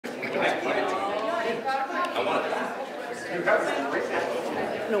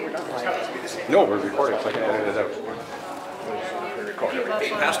No, we're not live. No, we're recording, so I can edit it out. Hey,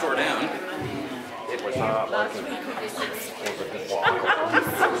 Pastor down. It was not working.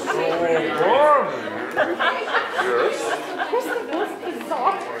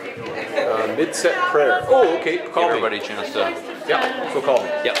 Mid-set prayer. Oh, okay. Call me. Everybody a chance to. Yeah, so call me.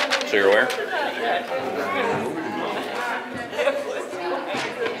 Yep. So you're aware?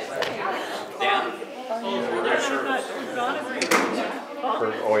 Dan?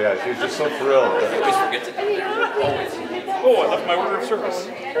 Oh yeah, she was just so thrilled. Always forgets it. Oh, I left my order of service. I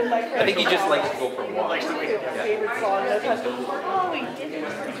think he just likes to go for a walk. Favorite song. Oh, we didn't.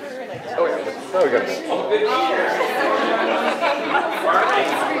 Oh yeah, but now we got it.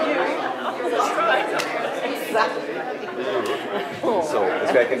 So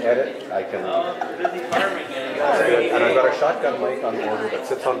this guy can edit, I can. And I've got a shotgun mic on order that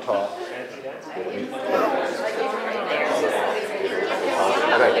sits on top. And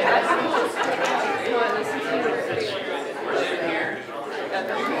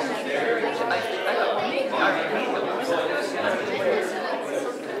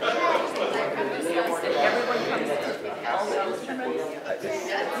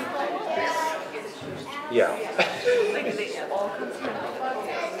yeah.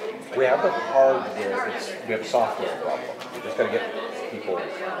 We have the hardware, we have a software problem. We just got to get people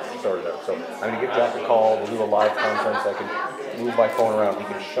sorted out. So I'm going to give Jack a call, we'll do a live conference, I can move my phone around, he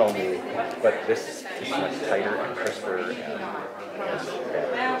can show me. But this is much tighter and crisper.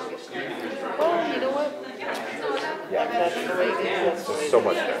 Oh, you know what? Yeah, That's the way it is. it's so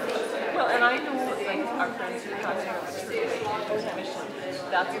much better. Well, and I know, like, our friends who have their mission,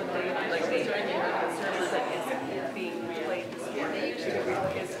 that's what they, like, they turn in the service that is being played this morning.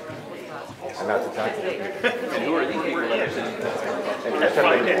 And that's exactly what And who are these people? and that's how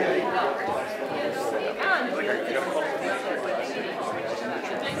they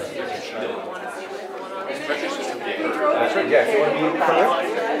That's right, yeah, if you want to be current,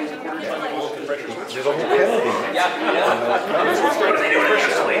 there's a whole penalty.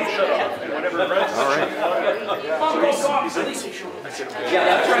 All right. Yeah,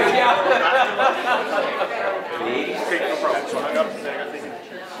 that's right, yeah.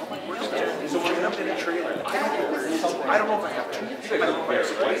 So when I went up in a trailer, I don't know if I have to.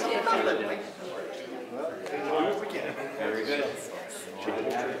 Very good.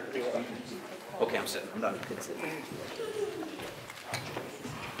 Okay, I'm sitting. I'm done.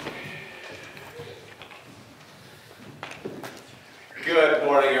 Good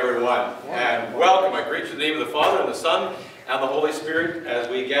morning, everyone, and welcome. I greet you in the name of the Father, and the Son, and the Holy Spirit as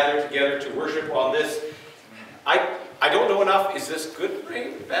we gather together to worship on this. I don't know enough. Is this good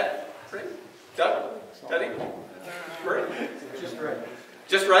rain? Bad rain? Doug? Teddy? Murray? Just right.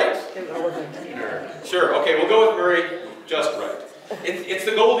 Just right? Sure. Okay, we'll go with Murray. Just right. It's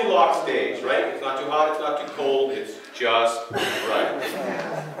the Goldilocks stage, right? It's not too hot, it's not too cold, it's just right.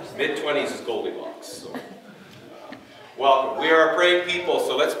 Mid-20s is Goldilocks. So. Welcome. We are a praying people,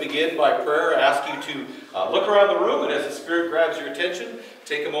 so let's begin by prayer. I ask you to look around the room, and as the Spirit grabs your attention,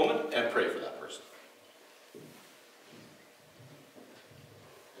 take a moment and pray for that person.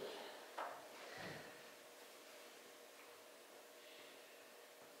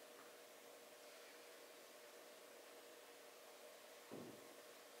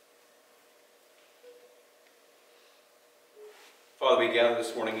 Father, we gather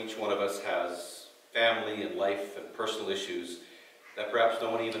this morning, each one of us has family and life and personal issues that perhaps no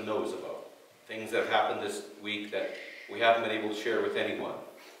one even knows about. Things that have happened this week that we haven't been able to share with anyone.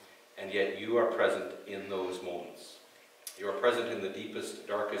 And yet you are present in those moments. You are present in the deepest,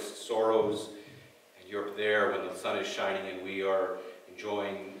 darkest sorrows, and you're there when the sun is shining and we are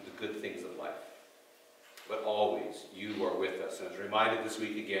enjoying the good things of life. But always you are with us. And I was reminded this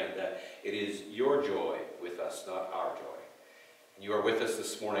week again that it is your joy with us, not our joy. You are with us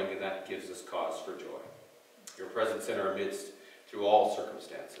this morning, and that gives us cause for joy. Your presence in our midst through all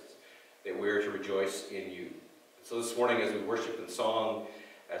circumstances, that we are to rejoice in you. And so this morning, as we worship in song,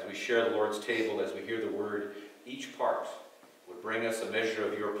 as we share the Lord's table, as we hear the word, each part would bring us a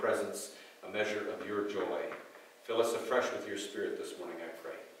measure of your presence, a measure of your joy. Fill us afresh with your Spirit this morning, I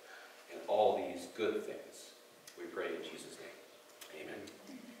pray. And all these good things, we pray in Jesus' name. Amen.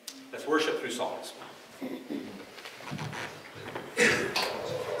 Let's worship through songs.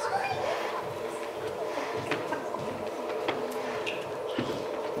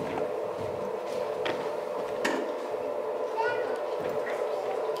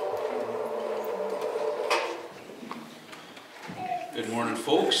 Good morning,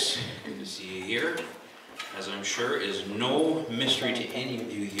 folks. Good to see you here. As I'm sure is no mystery to any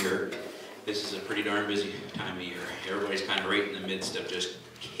of you here, this is a pretty pretty darn busy time of year. Everybody's kind of right in the midst of just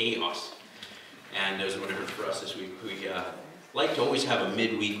chaos. And there's whatever for us this week, we like to always have a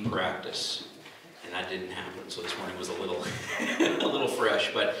midweek practice, and that didn't happen. So this morning was a little, a little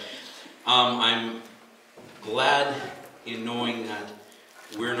fresh. But I'm glad in knowing that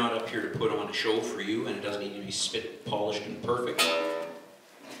we're not up here to put on a show for you, and it doesn't need to be spit polished and perfect. Case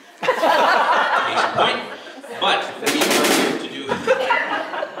in point. But we are here to do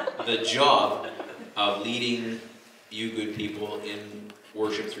the job of leading you good people in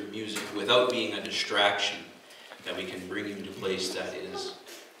worship through music without being a distraction, that we can bring you into a place that is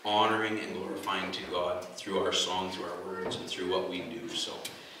honoring and glorifying to God through our song, through our words, and through what we do. So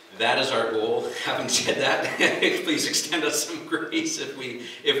that is our goal. Having said that, please extend us some grace if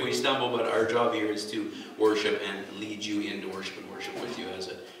we stumble, but our job here is to worship and lead you into worship and worship with you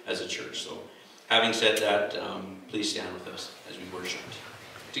as a church. So having said that, please stand with us as we worship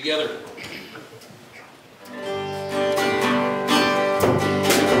together.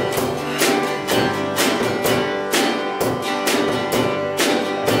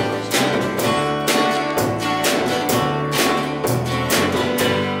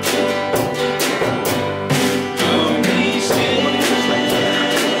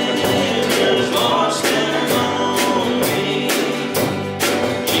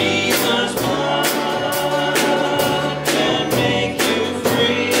 Jesus' blood can make you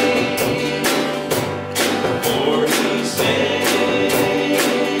free.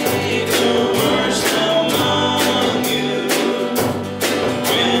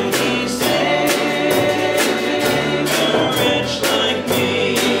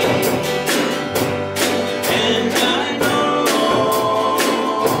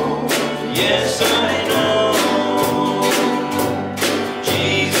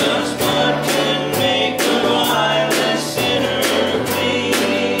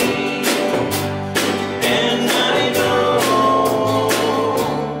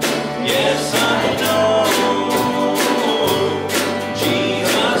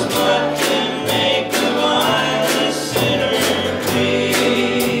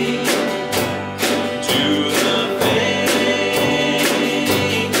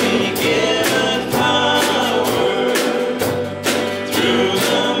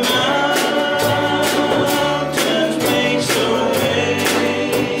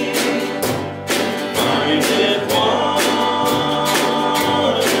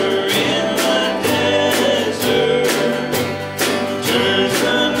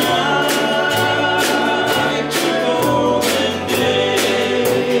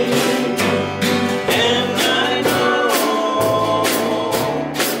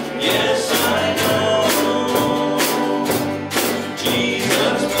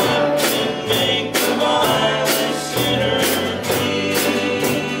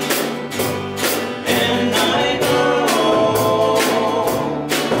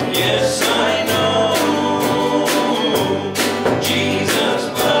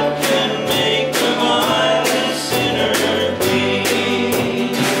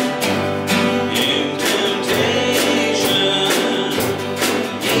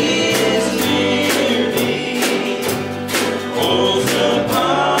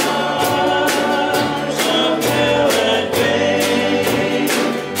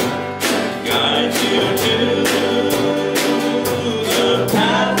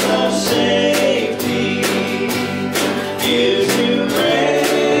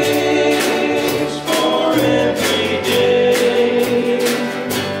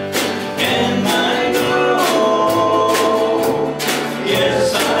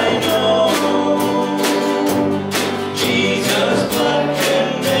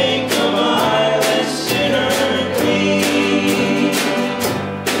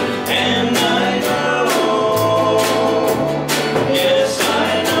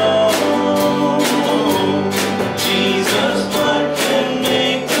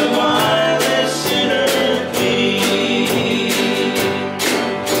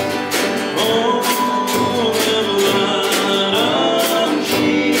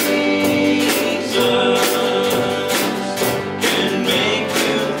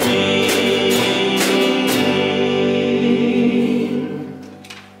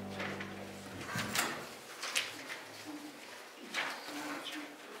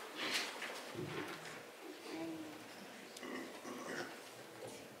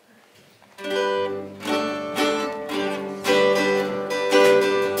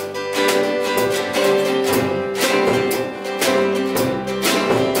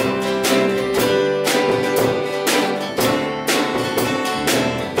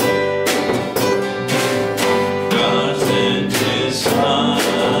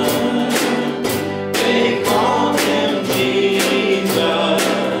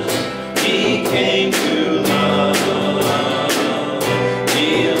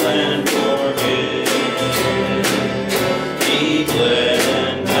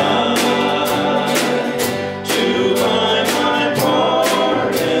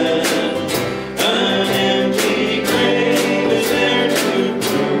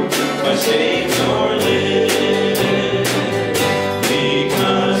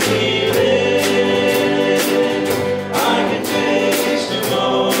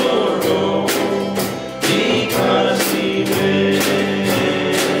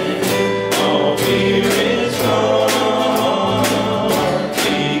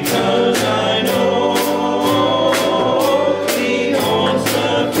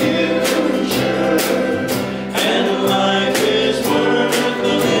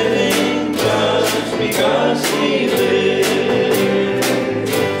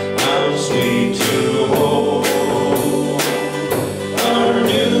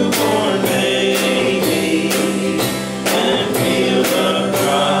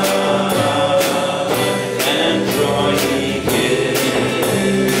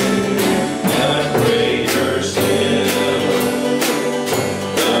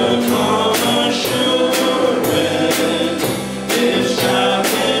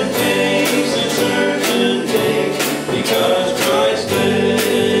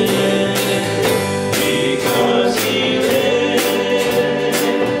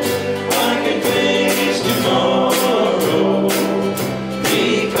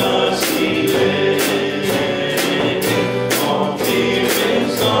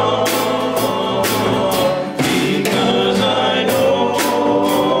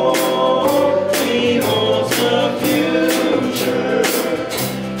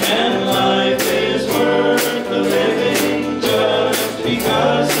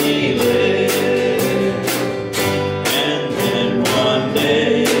 he lived. And then one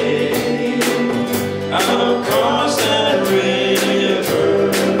day I'll cross that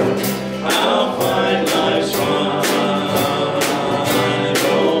river, I'll find life's final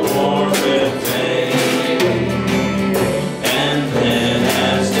war with fate. And then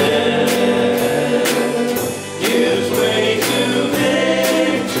as death gives way to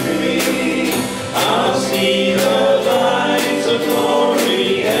victory, I'll see the lights of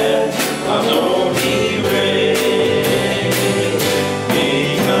glory, and I'll know he reigns.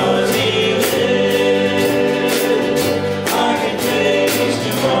 Because he lives, I can face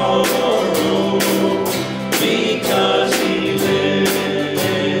tomorrow. Because he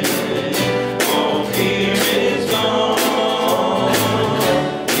lives, all fear is gone.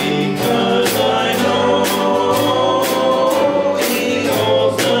 Because I know he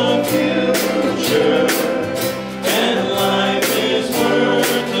holds the future, and life is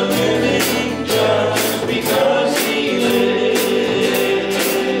worth the living just because he lives.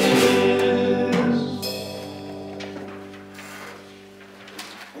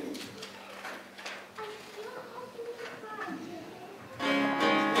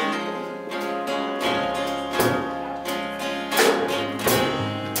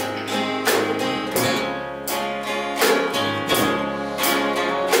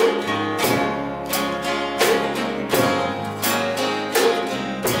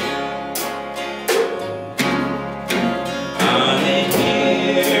 I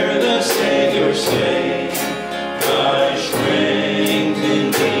hear the Savior say, thy strength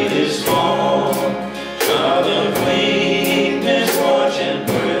indeed is small. Child of weakness, watch and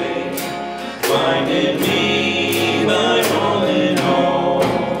pray. Find in me thy all in all.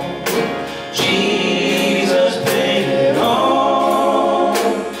 Jesus paid it all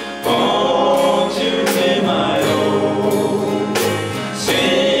to him I owe.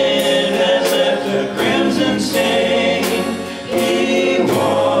 Sin has left a crimson stain, he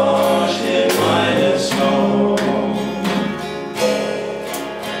washed it white as snow.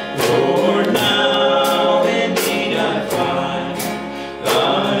 Lord, now indeed I find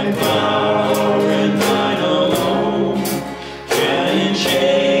thy power and thine alone can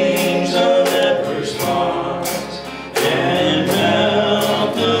change the leper's spots and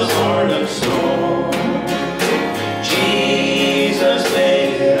melt the heart of stone. Jesus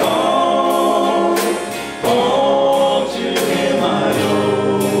paid it all to him I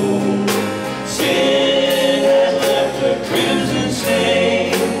owe. Sin has left a crimson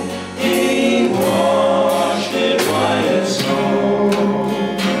stain, he washed it white as snow.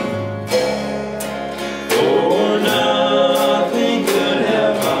 For nothing good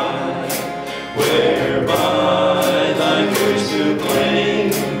have I, whereby thy grace to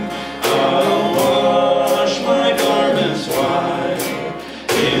claim. I'll wash my garments white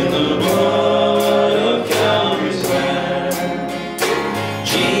in the blood of Calvary's Lamb.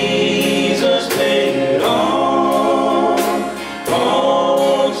 Jesus paid it all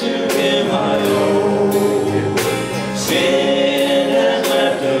to him I owe. Sin has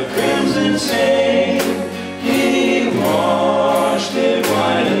left a crimson stain, he washed it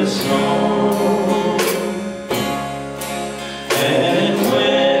white as snow. And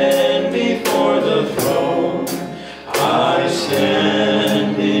when before the throne I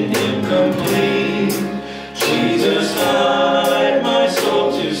stand in him complete, Jesus died my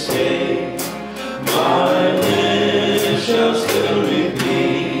soul to save, my lips shall still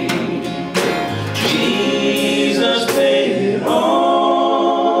repeat. Jesus paid it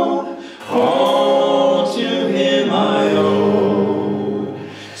all to him I owe.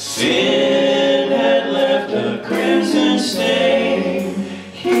 Sin had left a crimson stain,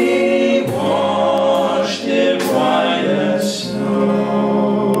 he washed it white as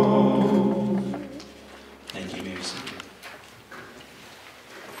snow. Thank you, Mary.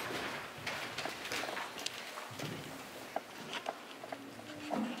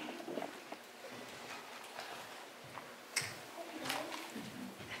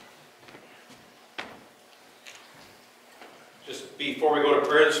 Just before we go to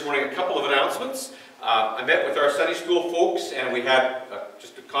prayer this morning, a couple of announcements. I met with our Sunday school folks and we had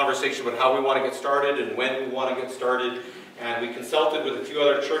just a conversation about how we want to get started and when we want to get started. And we consulted with a few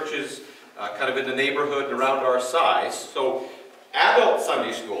other churches kind of in the neighborhood and around our size. So adult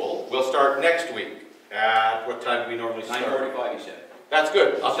Sunday school will start next week. At what time do we normally start? 9:45 you said. That's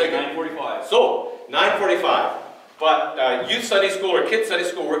good. I'll take it. 9:45. So, 9:45. But youth Sunday school or kids Sunday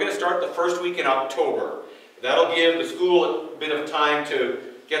school, we're going to start the first week in October. That'll give the school a bit of time to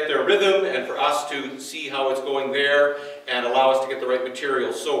get their rhythm and for us to see how it's going there and allow us to get the right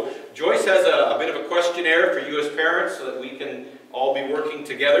materials. So Joyce has a bit of a questionnaire for you as parents so that we can all be working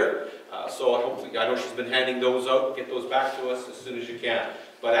together. So I know she's been handing those out. Get those back to us as soon as you can.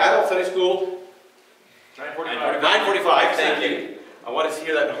 But adult Sunday school, 9:45, thank you. I wanted to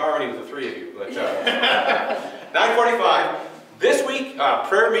hear that in harmony with the three of you. But 9:45. This week,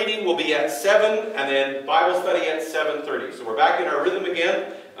 prayer meeting will be at 7, and then Bible study at 7:30. So we're back in our rhythm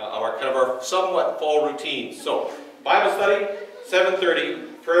again, our somewhat fall routine. So Bible study,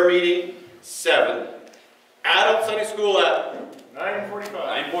 7:30, prayer meeting, 7. Adult Sunday school at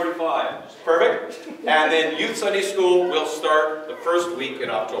 9:45. perfect. And then Youth Sunday School will start the first week in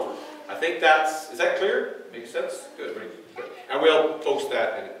October. I think is that clear? Makes sense? Good, very good. And we'll post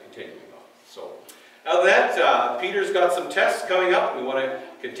that and continue on. So, other than that, Peter's got some tests coming up. We want to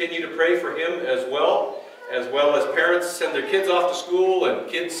continue to pray for him as well as parents send their kids off to school and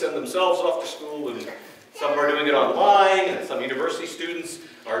kids send themselves off to school, and some are doing it online, and some university students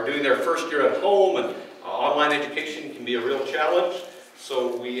are doing their first year at home, and online education can be a real challenge.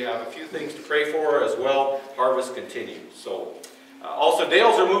 So we have a few things to pray for as well. Harvest continues. So also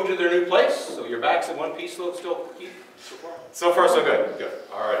Dales are moved to their new place, so your back's in one piece, so still keep. So far so good. Good.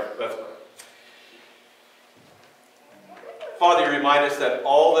 All right. That's good. Father, you remind us that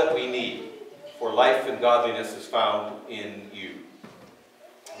all that we need for life and godliness is found in you.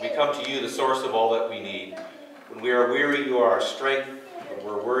 We come to you, the source of all that we need. When we are weary, you are our strength. When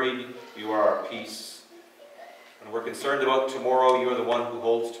we're worried, you are our peace. When we're concerned about tomorrow, you are the one who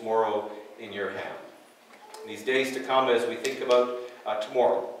holds tomorrow in your hand. In these days to come, as we think about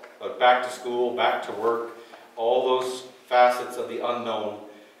tomorrow, about back to school, back to work, all those facets of the unknown,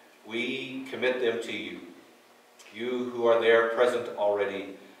 we commit them to you. You who are there, present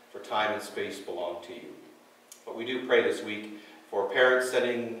already, for time and space belong to you. But we do pray this week for parents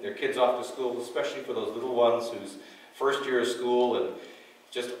sending their kids off to school, especially for those little ones whose first year of school, and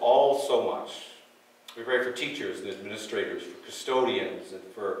just all so much. We pray for teachers and administrators, for custodians, and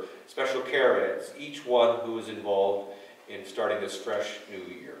for special care aides, each one who is involved in starting this fresh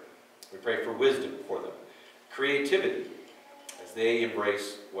new year. We pray for wisdom for them, creativity, as they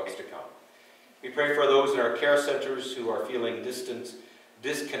embrace what's to come. We pray for those in our care centers who are feeling distant,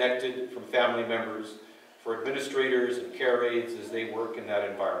 disconnected from family members, for administrators and care aides as they work in that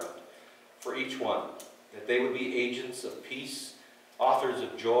environment, for each one, that they would be agents of peace, authors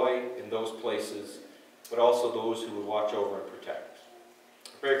of joy in those places, but also those who would watch over and protect.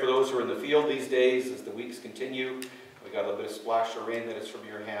 Pray for those who are in the field these days as the weeks continue. We got a little bit of splash of rain that is from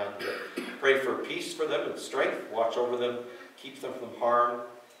your hand. Pray for peace for them and strength. Watch over them, keep them from harm.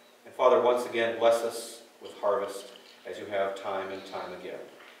 And Father, once again, bless us with harvest as you have time and time again.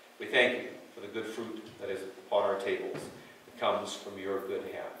 We thank you for the good fruit that is upon our tables. It comes from your good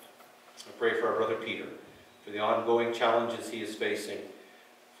hand. I pray for our brother Peter, for the ongoing challenges he is facing.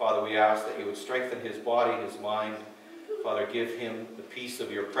 Father, we ask that you would strengthen his body, his mind. Father, give him the peace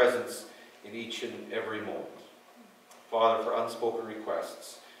of your presence in each and every moment. Father, for unspoken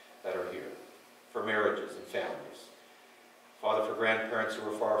requests that are here, for marriages and families. Father, for grandparents who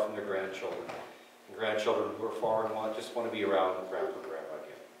are far from their grandchildren, and grandchildren who are far and just want to be around Grandpa and Grandma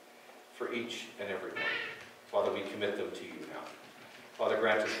again. For each and every one. Father, we commit them to you now. Father,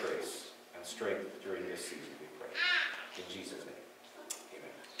 grant us grace and strength during this season, we pray. In Jesus' name.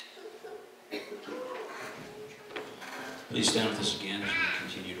 Please stand with us again as we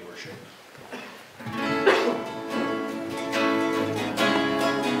continue to worship.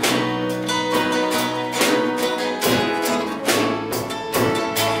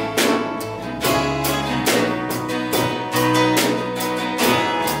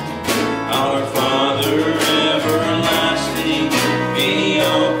 Our Father everlasting, be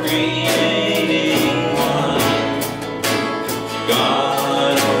all creating one,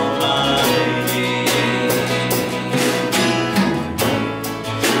 God Almighty.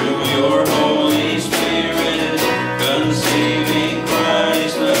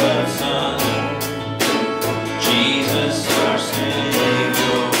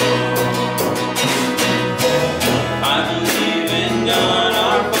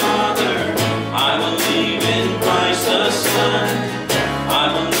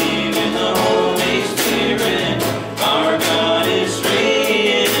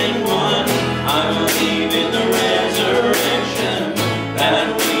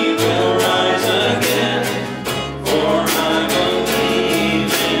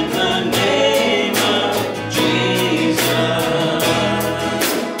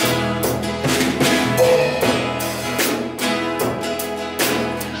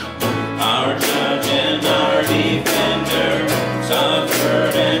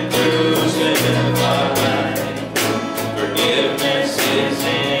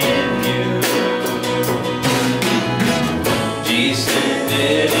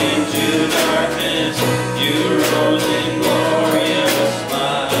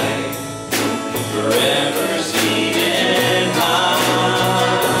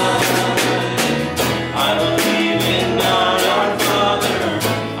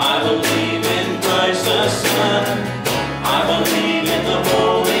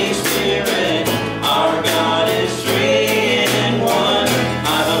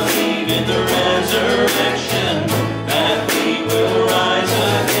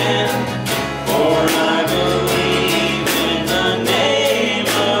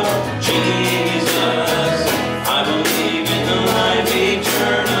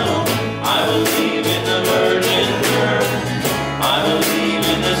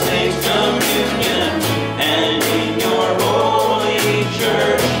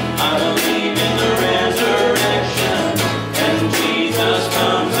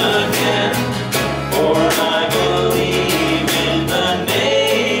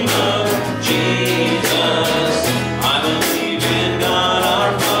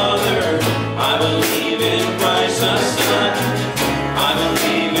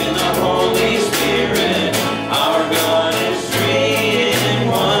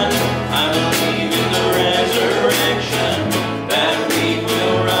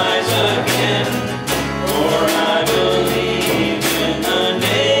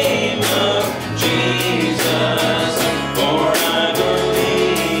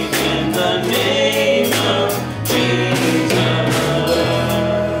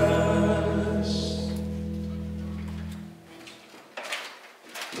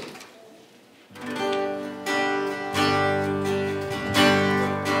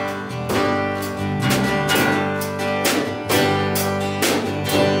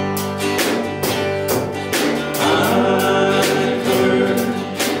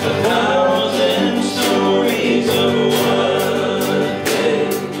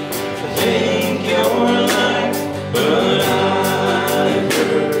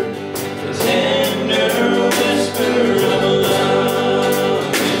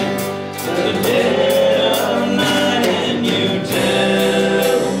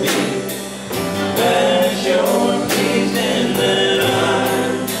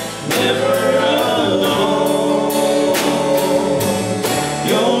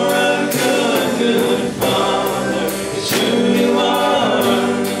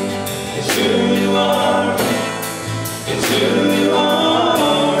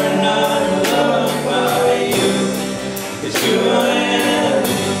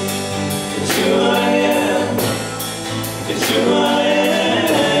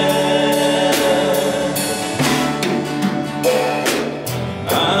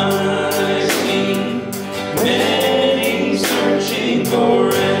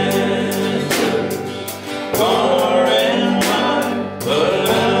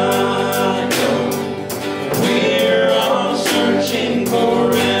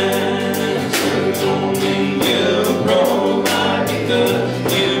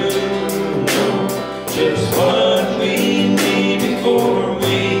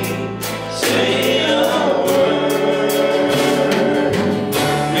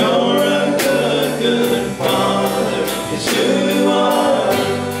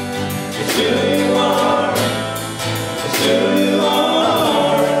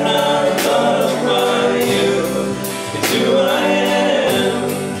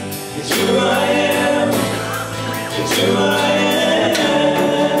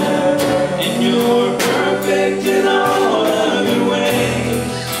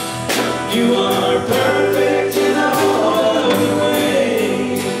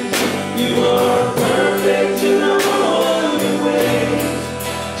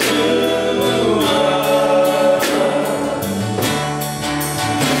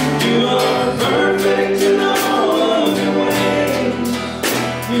 are perfect in all of your ways.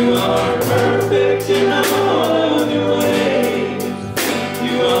 You are perfect in all of your ways.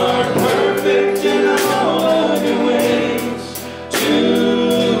 You are perfect in all of your ways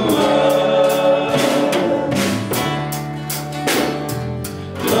to us.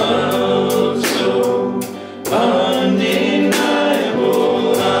 Love so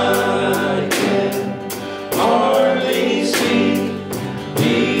undeniable, I can hardly speak.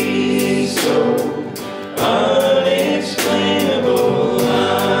 Peace so unexplainable,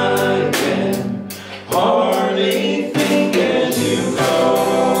 I can hardly think as you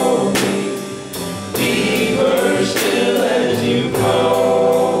call me. Deeper still as you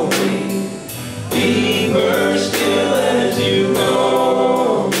call me. Deeper still as you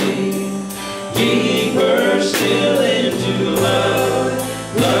call me. Deeper still into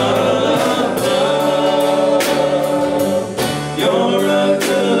love, love, love. You're a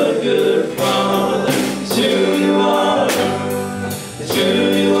good, good Father. It's who you are. It's who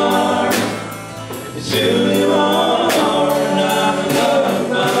you are. It's who you are. And I'm loved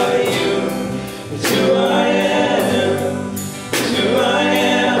by you. It's who I am. It's who I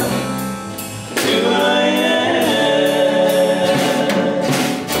am. It's who I am.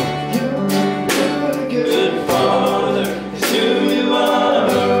 You're a good Father. It's who you are.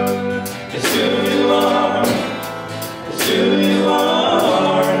 It's who you are. It's who you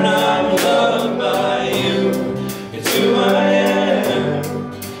are. And I'm loved by you. It's who I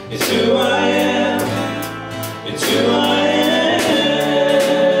am. It's who I am. It's who I am.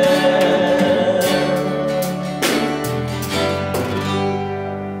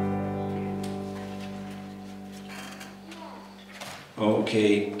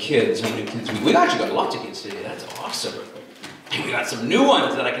 Okay, kids, how many kids? We actually got lots of kids today. That's awesome. And we got some new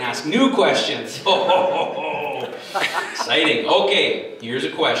ones that I can ask new questions. Oh, ho, ho, ho. Exciting. Okay, here's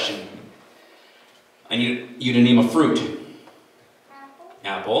a question. I need you to name a fruit.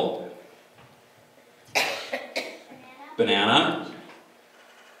 Apple. Banana.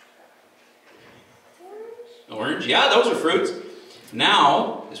 Orange. Yeah, those are fruits.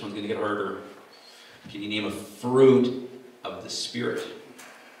 Now, this one's going to get harder. Can you name a fruit of the Spirit?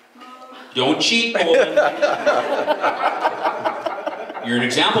 Don't cheat, Colton. You're an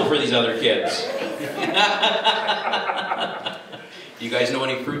example for these other kids. Do you guys know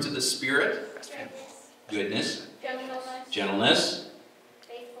any fruits of the Spirit? Goodness. Gentleness.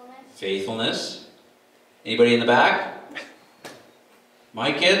 Faithfulness. Anybody in the back?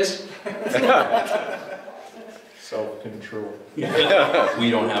 My kids? Self-control. We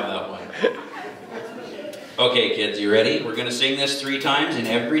don't have that one. Okay, kids, you ready? We're going to sing this 3 times, and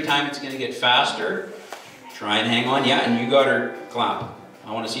every time it's going to get faster. Try and hang on. Yeah, and you got her clap.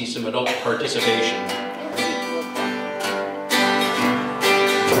 I want to see some adult participation.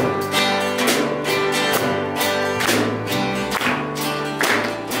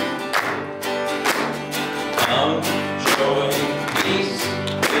 Love, joy, peace,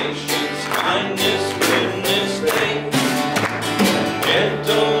 patience, kindness, goodness, faith,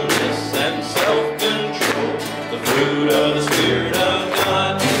 gentleness, and self-control, the fruit of the Spirit of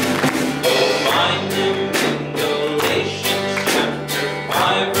God. You'll find them in Galatians chapter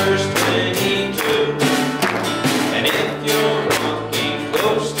 5, verse 22. And if you're walking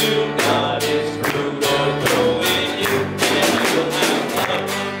close to God, His fruit will grow in you, and you'll have love,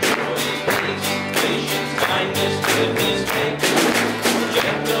 joy, peace, patience, kindness, goodness, faith,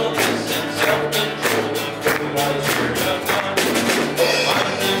 gentleness, and self-control, the fruit of the Spirit of God.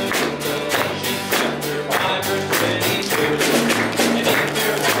 Find them in Galatians chapter 5, verse 22. And if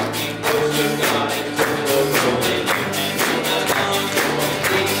you're walking close to God, His fruit will grow in you, and you'll have love, joy,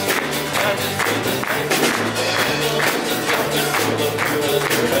 peace, kindness, goodness, faith, gentleness, and self-control, the fruit of the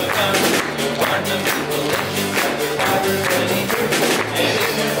Spirit of God. You'll find them in Galatians chapter 5, verse 22. And if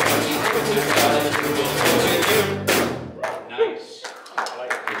you're walking close to God, His fruit will grow in you. Nice.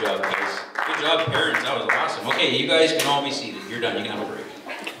 Good job, guys. Good job, parents. That was awesome. Okay, you guys can all be seated. You're done. You can have a break.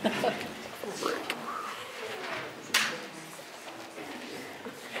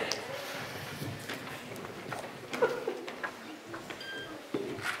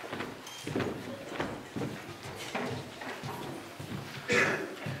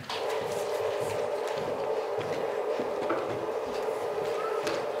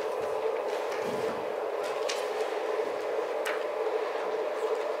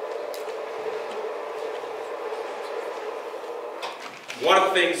 One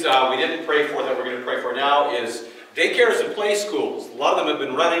of the things we didn't pray for that we're going to pray for now is daycares and play schools. A lot of them have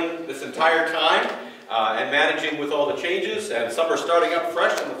been running this entire time and managing with all the changes, and some are starting up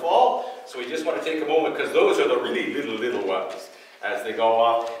fresh in the fall. So we just want to take a moment because those are the really little ones. as they go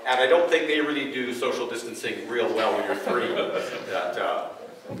off. And I don't think they really do social distancing real well when you're 3.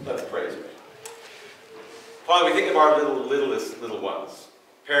 Let's praise Him. Father, we think of our little ones.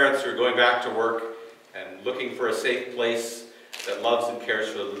 Parents who are going back to work and looking for a safe place that loves and cares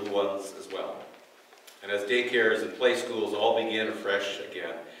for the little ones as well. And as daycares and play schools all begin afresh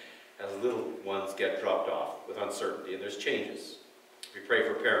again, as little ones get dropped off with uncertainty, and there's changes. We pray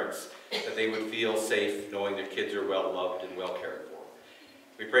for parents that they would feel safe knowing their kids are well loved and well cared for.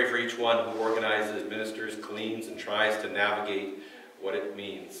 We pray for each one who organizes, administers, cleans, and tries to navigate what it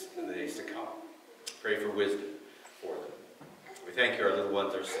means in the days to come. Pray for wisdom for them. We thank you our little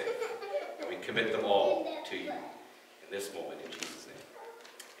ones are safe, and we commit them all to you in this moment in Jesus' name.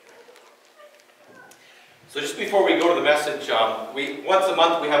 So just before we go to the message, once a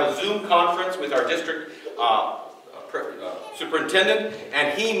month we have a Zoom conference with our district superintendent,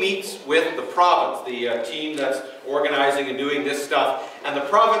 and he meets with the province, the team that's organizing and doing this stuff. And the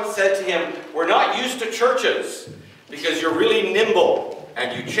province said to him, "We're not used to churches because you're really nimble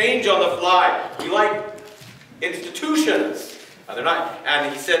and you change on the fly. We like institutions." They're not.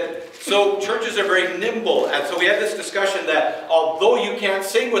 And he said, so churches are very nimble. And so we had this discussion that although you can't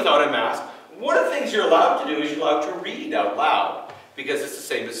sing without a mask, one of the things you're allowed to do is you're allowed to read out loud, because it's the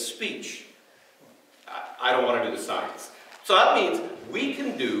same as speech. I don't want to do the signs. So that means we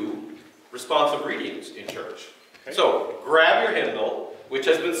can do responsive readings in church. Okay. So grab your hymnal, which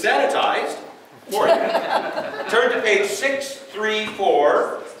has been sanitized for you. Turn to page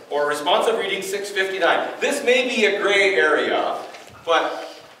 634, or responsive reading 659. This may be a gray area, but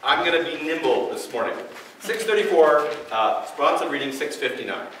I'm going to be nimble this morning. 634, responsive reading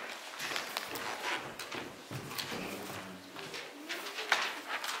 659.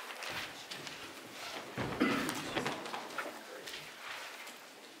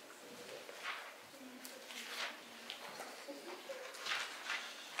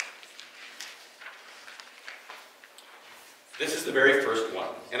 This is the very first one.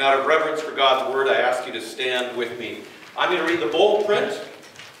 And out of reverence for God's word, I ask you to stand with me. I'm going to read the bold print,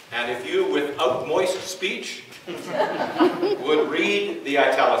 and if you, without moist speech, would read the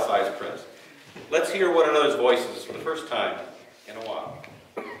italicized print. Let's hear one another's voices for the first time in a while.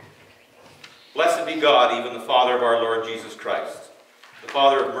 Blessed be God, even the Father of our Lord Jesus Christ, the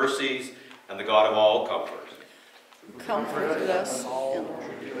Father of mercies and the God of all comfort. Comfort us in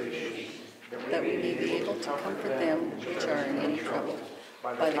that we may be able to comfort them which are in any trouble,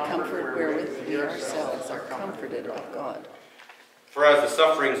 by the comfort wherewith we ourselves are comforted of God. For as the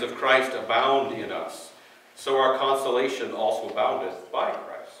sufferings of Christ abound in us, so our consolation also aboundeth by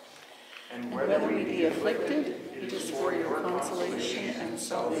Christ. And whether we be afflicted, it is for your consolation and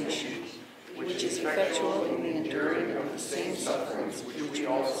salvation, which is effectual in the enduring of the same sufferings which we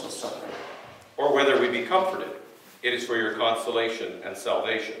also suffer. Or whether we be comforted, it is for your consolation and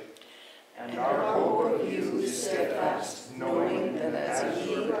salvation. And our hope of you is steadfast, knowing that as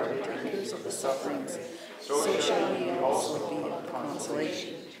ye are partakers of the sufferings, so shall ye also be of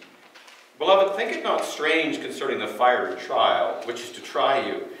consolation. Beloved, think it not strange concerning the fiery trial, which is to try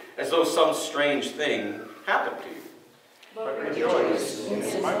you, as though some strange thing happened to you. But rejoice,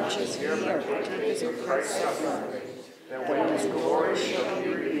 inasmuch as ye are partakers of Christ's suffering, that when his glory shall be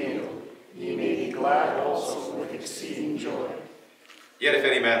revealed, ye may be glad also with exceeding joy. Yet if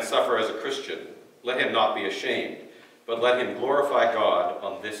any man suffer as a Christian, let him not be ashamed, but let him glorify God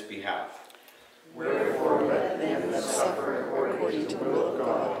on this behalf. Wherefore let them that suffer according to the will of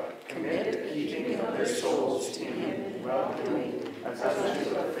God commit and keep up their souls to him in well-doing, as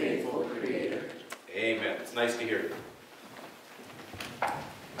unto a faithful Creator. Amen. It's nice to hear you.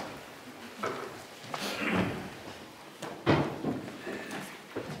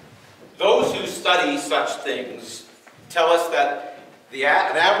 Those who study such things tell us that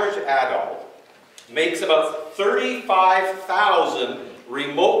an average adult makes about 35,000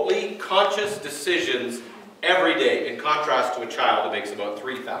 remotely conscious decisions every day, in contrast to a child who makes about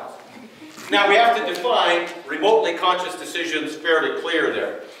 3,000. Now we have to define remotely conscious decisions fairly clear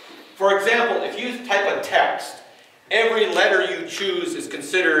there. For example, if you type a text, every letter you choose is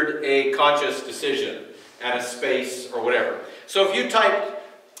considered a conscious decision, and a space or whatever. So if you typed,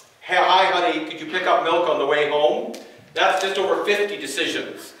 "Hi honey, could you pick up milk on the way home?" That's just over 50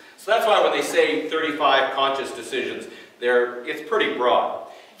 decisions. So that's why when they say 35 conscious decisions, it's pretty broad.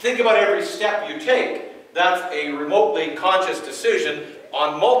 Think about every step you take. That's a remotely conscious decision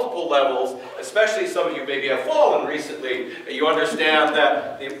on multiple levels, especially some of you maybe have fallen recently. You understand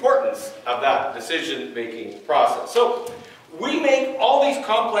that the importance of that decision-making process. So we make all these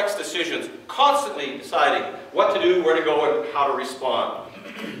complex decisions, constantly deciding what to do, where to go, and how to respond.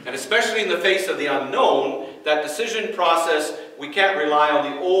 And especially in the face of the unknown, that decision process we can't rely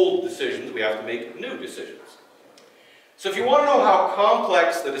on the old decisions, we have to make new decisions. So if you want to know how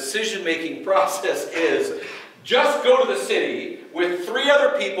complex the decision-making process is, just go to the city with 3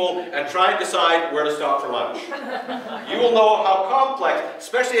 other people and try and decide where to stop for lunch. You will know how complex,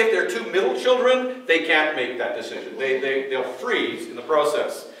 especially if they're 2 middle children, they can't make that decision. They'll freeze in the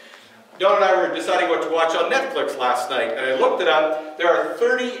process. Dawn and I were deciding what to watch on Netflix last night, and I looked it up. There are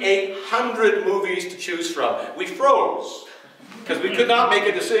 3,800 movies to choose from. We froze, because we could not make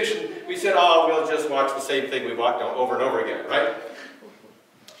a decision. We said, oh, we'll just watch the same thing we watched over and over again, right?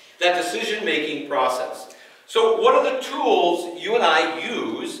 That decision-making process. So what are the tools you and I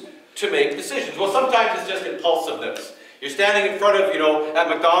use to make decisions? Well, sometimes it's just impulsiveness. You're standing in front of, at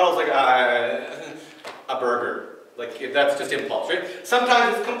McDonald's, like, a burger. Like, that's just impulse, right?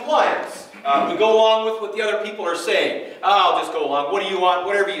 Sometimes it's compliance. We go along with what the other people are saying. I'll just go along. What do you want?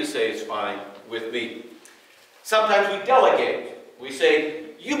 Whatever you say is fine with me. Sometimes we delegate. We say,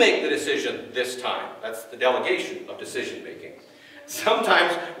 you make the decision this time. That's the delegation of decision making.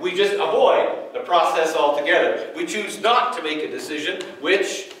 Sometimes we just avoid the process altogether. We choose not to make a decision,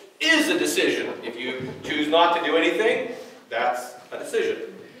 which is a decision. If you choose not to do anything, that's a decision.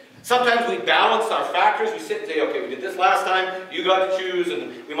 Sometimes we balance our factors. We sit and say, okay, we did this last time, you got to choose,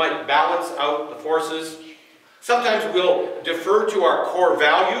 and we might balance out the forces. Sometimes we'll defer to our core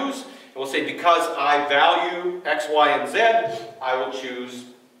values, and we'll say, because I value X, Y, and Z, I will choose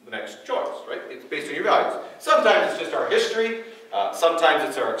the next choice, right? It's based on your values. Sometimes it's just our history. Sometimes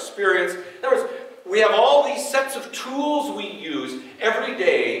it's our experience. In other words, we have all these sets of tools we use every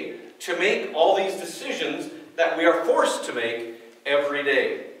day to make all these decisions that we are forced to make every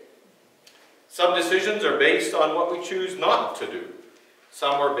day. Some decisions are based on what we choose not to do.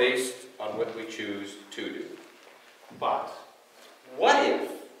 Some are based on what we choose to do. But what if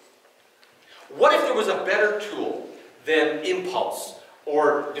there was a better tool than impulse,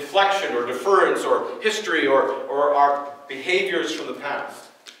 or deflection, or deference, or history, or our behaviors from the past?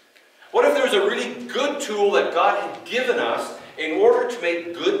 What if there was a really good tool that God had given us in order to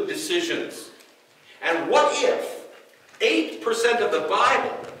make good decisions? And what if 8% of the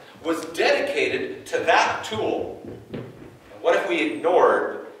Bible was dedicated to that tool? And what if we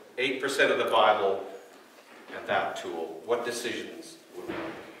ignored 8% of the Bible and that tool? What decisions would we make?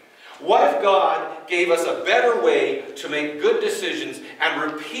 What if God gave us a better way to make good decisions,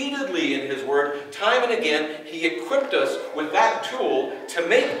 and repeatedly in His Word, time and again, He equipped us with that tool to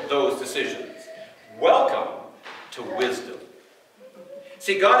make those decisions? Welcome to wisdom.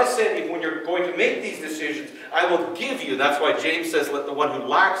 See, God has said, when you're going to make these decisions, I will give you. That's why James says, let the one who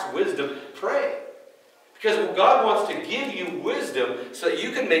lacks wisdom pray. Because God wants to give you wisdom so that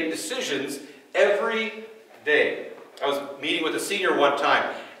you can make decisions every day. I was meeting with a senior one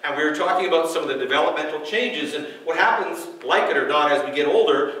time, and we were talking about some of the developmental changes, and what happens, like it or not, as we get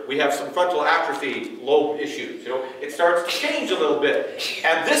older, we have some frontal atrophy lobe issues. It starts to change a little bit.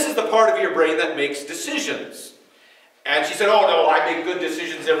 And this is the part of your brain that makes decisions. And she said, oh no, I make good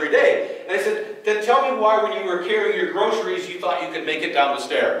decisions every day. And I said, then tell me why when you were carrying your groceries, you thought you could make it down the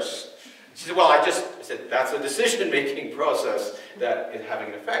stairs. She said, well, I said, that's a decision-making process that is having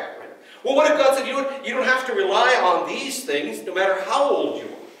an effect, right? Well, what if God said, you don't have to rely on these things no matter how old you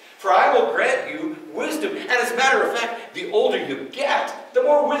are? For I will grant you wisdom. And as a matter of fact, the older you get, the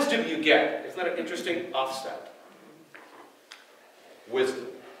more wisdom you get. Isn't that an interesting offset? Wisdom.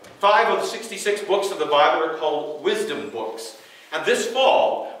 5 of the 66 books of the Bible are called wisdom books. And this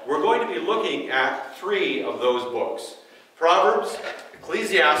fall, we're going to be looking at 3 of those books. Proverbs,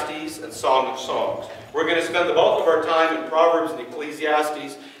 Ecclesiastes, and Song of Songs. We're going to spend the bulk of our time in Proverbs and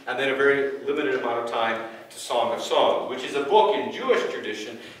Ecclesiastes, and then a very limited amount of time to Song of Songs, which is a book in Jewish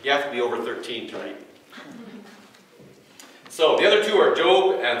tradition you have to be over 13 to read. So the other 2 are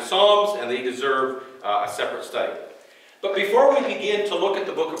Job and Psalms, and they deserve a separate study. But before we begin to look at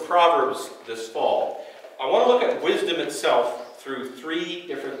the book of Proverbs this fall, I want to look at wisdom itself through 3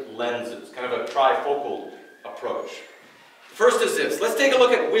 different lenses, kind of a trifocal approach. First is this. Let's take a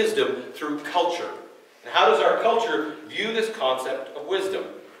look at wisdom through culture. And how does our culture view this concept of wisdom?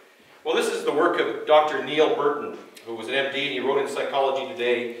 Well, this is the work of Dr. Neil Burton, who was an MD, and he wrote in Psychology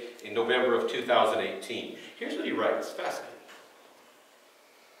Today in November of 2018. Here's what he writes. It's fascinating.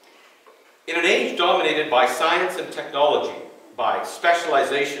 In an age dominated by science and technology, by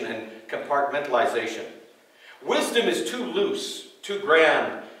specialization and compartmentalization, wisdom is too loose, too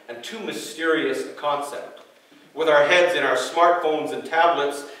grand, and too mysterious a concept. With our heads in our smartphones and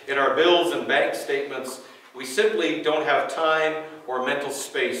tablets, in our bills and bank statements, we simply don't have time or mental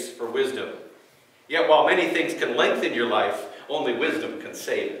space for wisdom. Yet while many things can lengthen your life, only wisdom can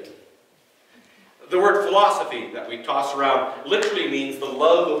save it. The word philosophy that we toss around literally means the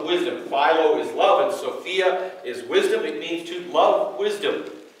love of wisdom. Philo is love and Sophia is wisdom. It means to love wisdom.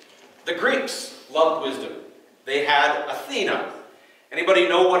 The Greeks loved wisdom. They had Athena. Anybody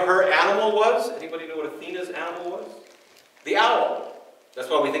know what her animal was? Anybody know what Athena's animal was? The owl. That's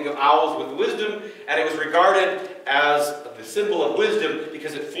why we think of owls with wisdom, and it was regarded as the symbol of wisdom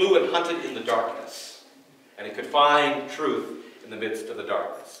because it flew and hunted in the darkness. And it could find truth in the midst of the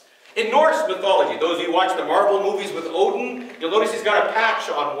darkness. In Norse mythology, those of you who watch the Marvel movies with Odin, you'll notice he's got a patch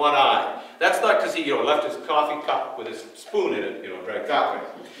on one eye. That's not because he left his coffee cup with his spoon in it, drank that way.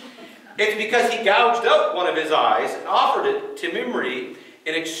 It's because he gouged out one of his eyes and offered it to Mimri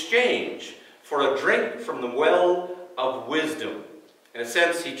in exchange for a drink from the well of wisdom. In a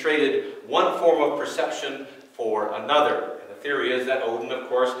sense, he traded one form of perception for another. And the theory is that Odin, of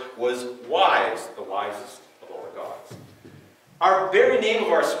course, was wise, the wisest of all the gods. Our very name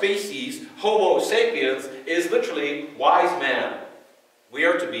of our species, Homo sapiens, is literally wise man. We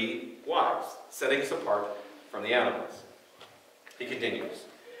are to be wise, setting us apart from the animals. He continues.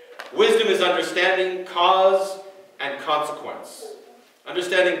 Wisdom is understanding cause and consequence.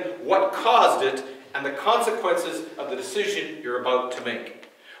 Understanding what caused it and the consequences of the decision you're about to make.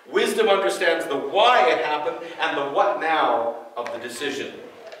 Wisdom understands the why it happened and the what now of the decision.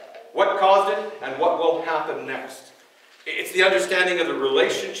 What caused it and what will happen next. It's the understanding of the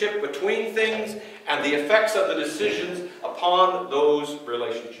relationship between things and the effects of the decisions upon those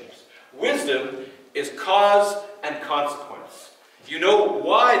relationships. Wisdom is cause and consequence. You know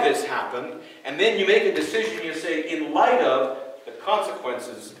why this happened, and then you make a decision, you say, in light of the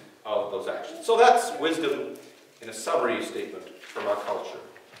consequences of those actions. So that's wisdom in a summary statement from our culture.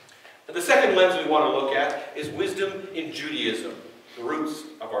 And the second lens we want to look at is wisdom in Judaism, the roots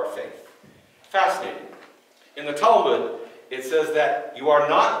of our faith. Fascinating. In the Talmud, it says that you are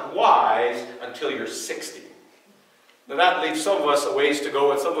not wise until you're 60. Now that leaves some of us a ways to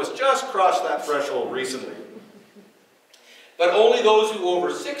go, and some of us just crossed that threshold recently. But only those who are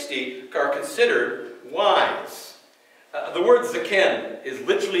over 60 are considered wise. The word zaken is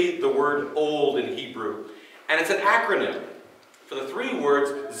literally the word old in Hebrew, and it's an acronym for the three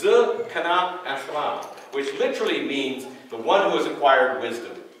words Z, Kana, and Shema, which literally means the one who has acquired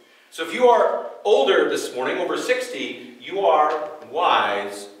wisdom. So if you are older this morning, over 60, you are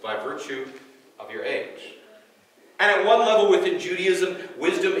wise by virtue of your age. And at one level within Judaism,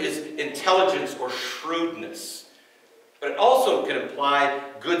 wisdom is intelligence or shrewdness. But it also can imply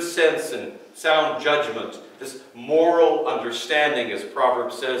good sense and sound judgment, this moral understanding, as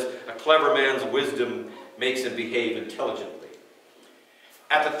Proverbs says, a clever man's wisdom makes him behave intelligently.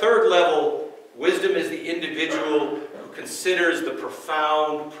 At the third level, wisdom is the individual who considers the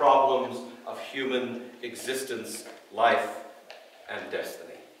profound problems of human existence, life, and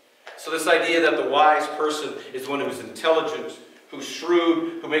destiny. So this idea that the wise person is one who is intelligent, who's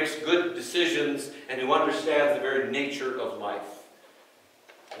shrewd, who makes good decisions, and who understands the very nature of life.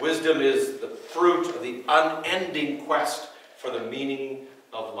 Wisdom is the fruit of the unending quest for the meaning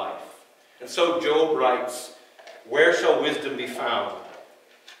of life. And so Job writes, "Where shall wisdom be found?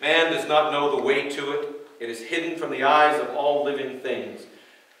 Man does not know the way to it. It is hidden from the eyes of all living things.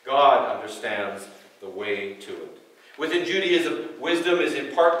 God understands the way to it." Within Judaism, wisdom is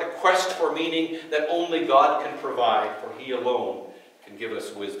in part the quest for meaning that only God can provide, for He alone can give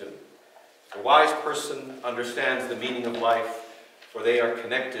us wisdom. The wise person understands the meaning of life, for they are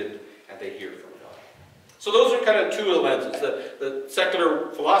connected and they hear from God. So those are kind of two of the lenses, the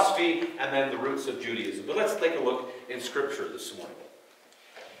secular philosophy and then the roots of Judaism. But let's take a look in Scripture this morning.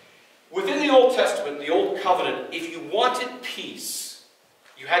 Within the Old Testament, the Old Covenant, if you wanted peace,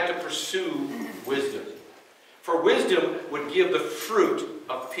 you had to pursue wisdom. For wisdom would give the fruit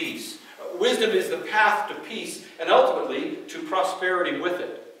of peace. Wisdom is the path to peace and ultimately to prosperity with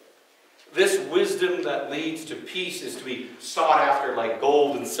it. This wisdom that leads to peace is to be sought after like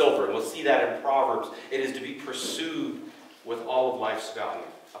gold and silver. And we'll see that in Proverbs. It is to be pursued with all of life's value.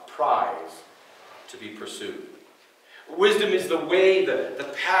 A prize to be pursued. Wisdom is the way,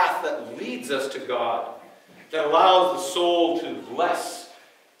 the path that leads us to God. That allows the soul to be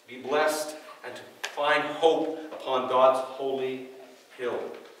blessed, and to find hope upon God's holy hill.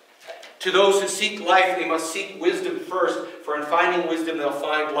 To those who seek life, they must seek wisdom first, for in finding wisdom they'll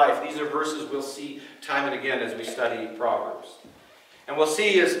find life. These are verses we'll see time and again as we study Proverbs. And we'll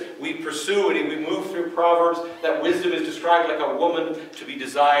see as we pursue and we move through Proverbs that wisdom is described like a woman to be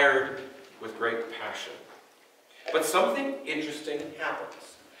desired with great passion. But something interesting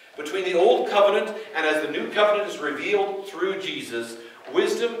happens. Between the Old Covenant and as the New Covenant is revealed through Jesus,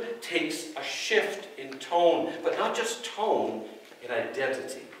 wisdom takes a shift in tone, but not just tone, in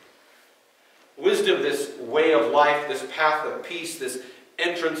identity. Wisdom, this way of life, this path of peace, this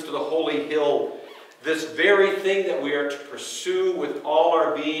entrance to the holy hill, this very thing that we are to pursue with all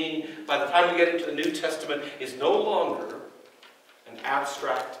our being, by the time we get into the New Testament, is no longer an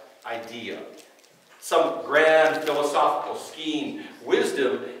abstract idea, some grand philosophical scheme.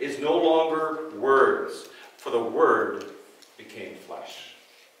 Wisdom is no longer words, for the Word became flesh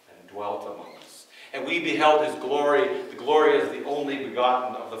and dwelt among us. And we beheld his glory, the glory as the only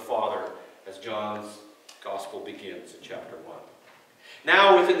begotten of the Father, as John's Gospel begins in chapter 1.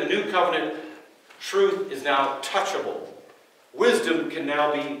 Now within the New Covenant, truth is now touchable. Wisdom can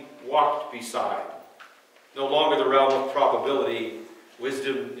now be walked beside. No longer the realm of probability.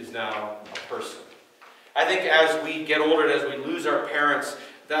 Wisdom is now a person. I think as we get older and as we lose our parents,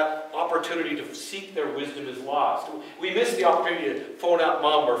 that opportunity to seek their wisdom is lost. We miss the opportunity to phone up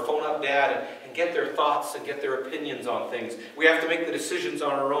mom or phone up dad and get their thoughts and get their opinions on things. We have to make the decisions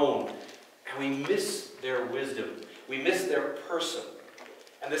on our own. And we miss their wisdom. We miss their person.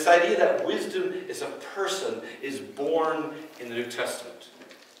 And this idea that wisdom is a person is born in the New Testament.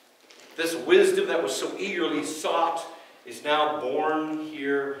 This wisdom that was so eagerly sought is now born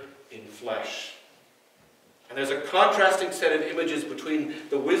here in flesh. And there's a contrasting set of images between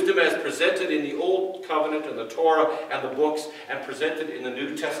the wisdom as presented in the Old Covenant and the Torah and the books and presented in the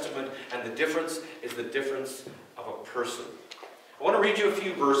New Testament. And the difference is the difference of a person. I want to read you a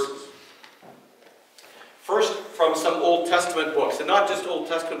few verses. First, from some Old Testament books, and not just Old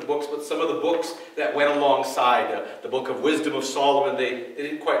Testament books, but some of the books that went alongside. The Book of Wisdom of Solomon, they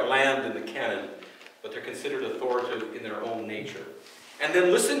didn't quite land in the canon, but they're considered authoritative in their own nature. And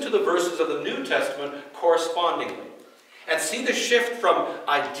then listen to the verses of the New Testament correspondingly, and see the shift from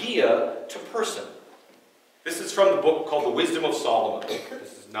idea to person. This is from the book called The Wisdom of Solomon.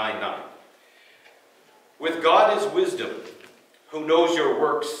 This is 9:9. With God is wisdom, who knows your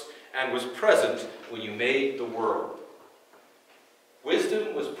works, and was present when you made the world.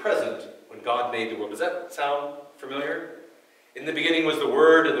 Wisdom was present when God made the world. Does that sound familiar? In the beginning was the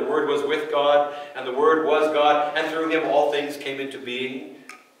Word, and the Word was with God, and the Word was God, and through him all things came into being.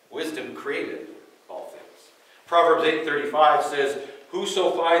 Wisdom created all things. Proverbs 8:35 says,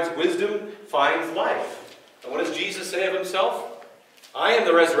 whoso finds wisdom finds life. And what does Jesus say of himself? I am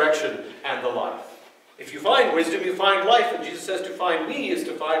the resurrection and the life. If you find wisdom, you find life. And Jesus says to find me is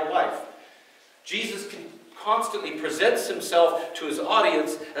to find life. Jesus constantly presents himself to his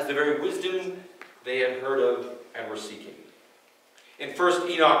audience as the very wisdom they had heard of and were seeking. In 1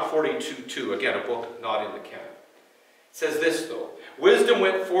 Enoch 42:2, again, a book not in the canon, it says this, though. Wisdom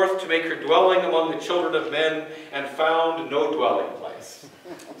went forth to make her dwelling among the children of men and found no dwelling place.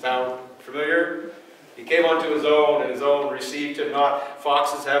 Sound familiar? He came unto his own, and his own received him not.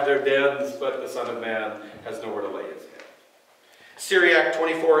 Foxes have their dens, but the Son of Man has nowhere to lay his head. Syriac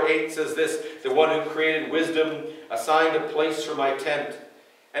 24:8 says this, the one who created wisdom assigned a place for my tent.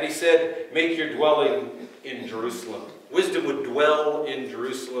 And he said, make your dwelling in Jerusalem. Wisdom would dwell in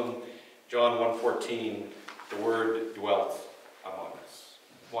Jerusalem. John 1:14, the word dwelt among us.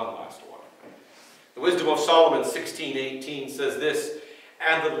 One last one. The Wisdom of Solomon 16:18 says this,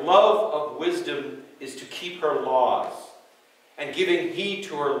 and the love of wisdom is to keep her laws, and giving heed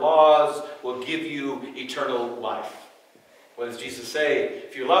to her laws will give you eternal life. What does Jesus say?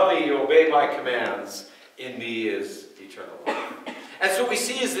 If you love me, you obey my commands. In me is eternal life. And so what we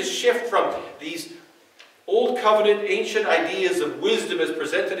see is this shift from these Old Covenant, ancient ideas of wisdom as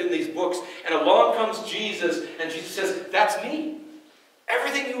presented in these books, and along comes Jesus, and Jesus says, that's me.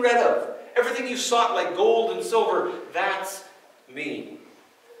 Everything you read of, everything you sought like gold and silver, that's me.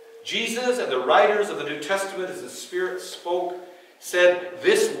 Jesus and the writers of the New Testament, as the Spirit spoke, said,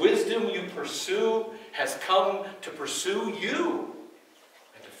 this wisdom you pursue has come to pursue you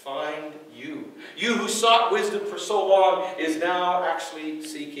and to find you. You who sought wisdom for so long is now actually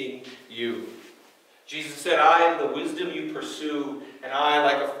seeking you. Jesus said, I am the wisdom you pursue, and I,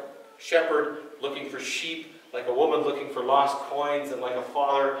 like a shepherd looking for sheep, like a woman looking for lost coins, and like a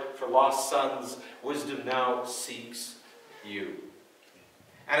father for lost sons, wisdom now seeks you.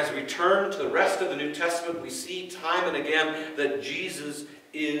 And as we turn to the rest of the New Testament, we see time and again that Jesus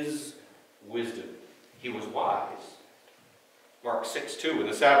is wisdom. He was wise. Mark 6:2, when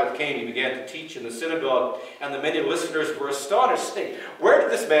the Sabbath came, he began to teach in the synagogue, and the many listeners were astonished, saying, where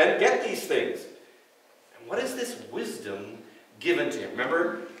did this man get these things? And what is this wisdom given to him?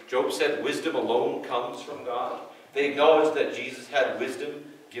 Remember, Job said wisdom alone comes from God. They acknowledged that Jesus had wisdom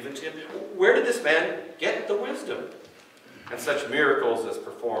given to him. Where did this man get the wisdom? And such miracles as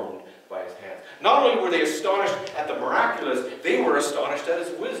performed by his hands. Not only were they astonished at the miraculous, they were astonished at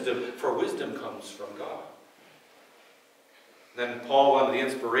his wisdom, for wisdom comes from God. Then Paul, under the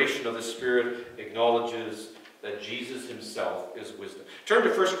inspiration of the Spirit, acknowledges that Jesus himself is wisdom. Turn to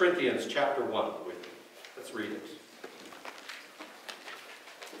 1 Corinthians chapter 1 with me. Let's read it.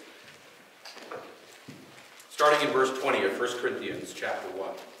 Starting in verse 20 of 1 Corinthians chapter 1.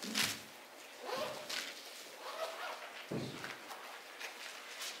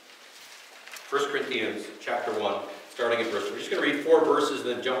 1 Corinthians chapter 1, starting in verse 3. We're just going to read 4 verses and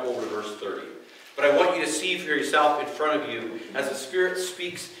then jump over to verse 30. But I want you to see for yourself in front of you as the Spirit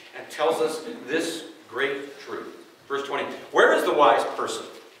speaks and tells us this great truth. Verse 20. Where is the wise person?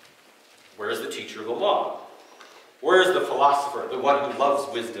 Where is the teacher of the law? Where is the philosopher, the one who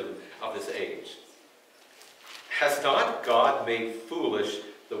loves wisdom of this age? Has not God made foolish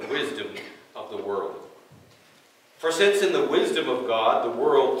the wisdom of the world? For since in the wisdom of God, the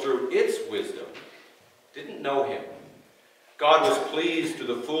world through its wisdom didn't know him, God was pleased through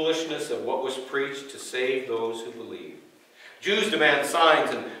the foolishness of what was preached to save those who believe. Jews demand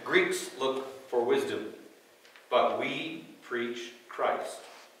signs and Greeks look for wisdom, but we preach Christ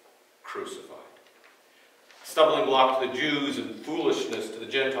crucified. Stumbling block to the Jews and foolishness to the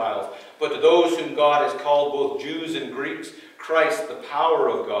Gentiles, but to those whom God has called both Jews and Greeks, Christ, the power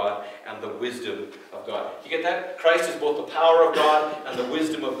of God and the wisdom of God. You get that? Christ is both the power of God and the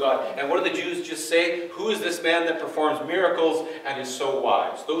wisdom of God. And what do the Jews just say? Who is this man that performs miracles and is so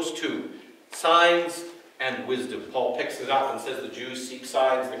wise? Those two, signs and wisdom. Paul picks it up and says the Jews seek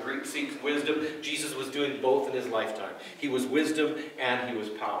signs, the Greeks seek wisdom. Jesus was doing both in his lifetime. He was wisdom and he was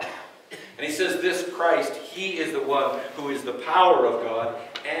power. And he says this Christ, he is the one who is the power of God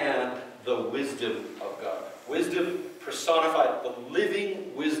and the wisdom of God. Wisdom personified, the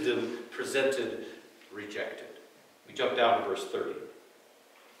living wisdom presented, rejected. We jump down to verse 30.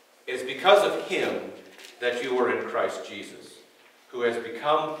 It is because of him that you are in Christ Jesus, who has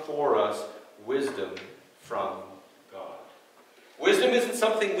become for us wisdom from God. Wisdom isn't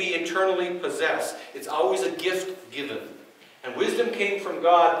something we internally possess. It's always a gift given. And wisdom came from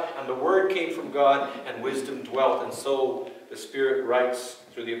God, and the Word came from God, and wisdom dwelt. And so the Spirit writes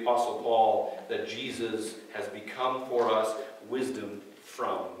through the Apostle Paul that Jesus has become for us wisdom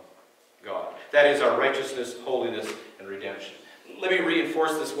from God. That is our righteousness, holiness, and redemption. Let me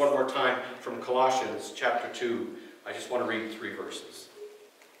reinforce this one more time from Colossians chapter 2. I just want to read 3 verses.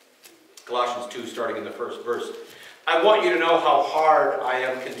 Colossians 2, starting in the first verse. I want you to know how hard I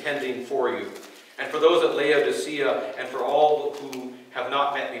am contending for you, and for those at Laodicea, and for all who have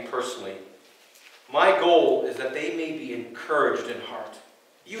not met me personally. My goal is that they may be encouraged in heart,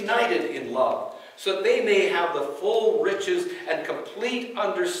 united in love, so that they may have the full riches and complete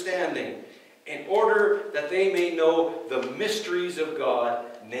understanding, in order that they may know the mysteries of God,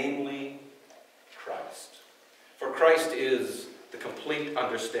 namely Christ. For Christ is the complete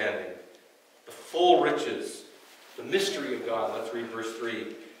understanding, the full riches, the mystery of God. Let's read verse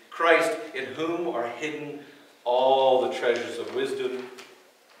 3. Christ, in whom are hidden all the treasures of wisdom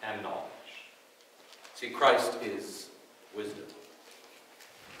and knowledge. See, Christ is wisdom.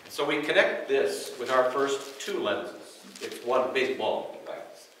 So we connect this with our first 2 lenses. It's one big, long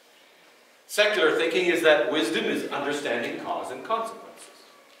lens. Secular thinking is that wisdom is understanding cause and consequences.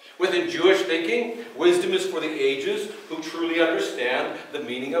 Within Jewish thinking, wisdom is for the ages who truly understand the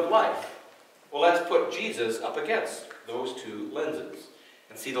meaning of life. Well, let's put Jesus up against those 2 lenses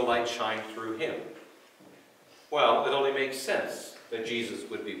and see the light shine through him. Well, it only makes sense that Jesus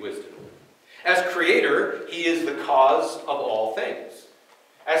would be wisdom. As creator, he is the cause of all things.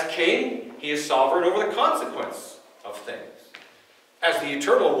 As king, he is sovereign over the consequence of things. As the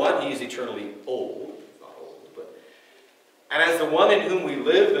eternal one, he is eternally old. Not old, but... And as the one in whom we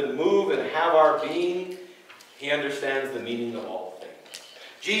live and move and have our being, he understands the meaning of all things.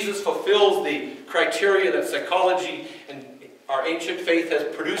 Jesus fulfills the criteria that psychology and our ancient faith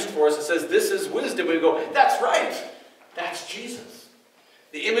has produced for us. It says, this is wisdom. And we go, that's right. That's Jesus.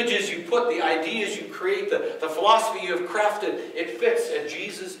 The images you put, the ideas you create, the philosophy you have crafted, it fits. And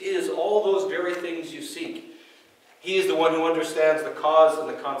Jesus is all those very things you seek. He is the one who understands the cause and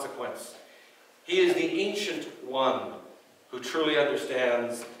the consequence. He is the ancient one who truly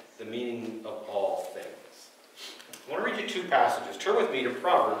understands the meaning of all things. I want to read you 2 passages. Turn with me to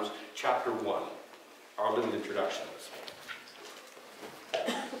Proverbs chapter 1, our little introduction this morning.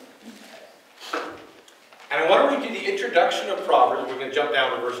 And I want to read you the introduction of Proverbs. We're going to jump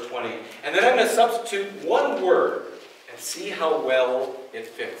down to verse 20. And then I'm going to substitute one word and see how well it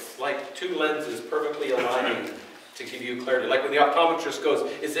fits. Like 2 lenses perfectly aligning to give you clarity. Like when the optometrist goes,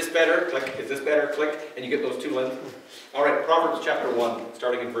 is this better? Click. Is this better? Click. And you get those 2 lenses. All right, Proverbs chapter 1,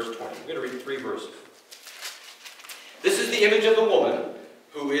 starting in verse 20. I'm going to read 3 verses. This is the image of the woman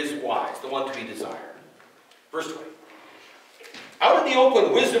who is wise, the one to be desired. Verse 20. Out in the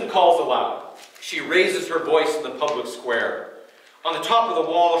open, wisdom calls aloud. She raises her voice in the public square. On the top of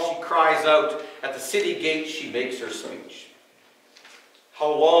the wall, she cries out. At the city gate, she makes her speech.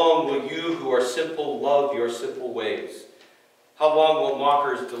 How long will you who are simple love your simple ways? How long will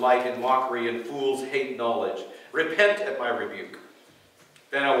mockers delight in mockery and fools hate knowledge? Repent at my rebuke.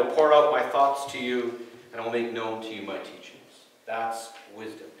 Then I will pour out my thoughts to you, and I will make known to you my teachings. That's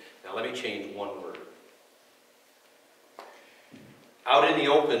wisdom. Now let me change one word. Out in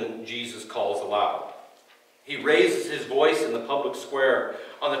the open, Jesus calls aloud. He raises his voice in the public square.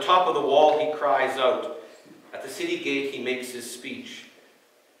 On the top of the wall, he cries out. At the city gate, he makes his speech.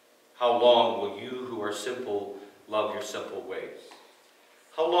 How long will you who are simple love your simple ways?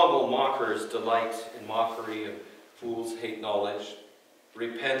 How long will mockers delight in mockery and fools hate knowledge?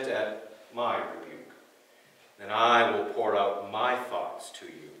 Repent at my rebuke. Then I will pour out my thoughts to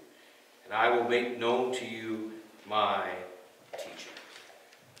you, and I will make known to you my teaching.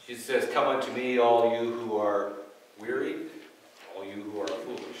 Jesus says, come unto me, all you who are weary, all you who are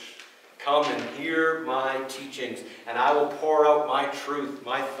foolish. Come and hear my teachings, and I will pour out my truth,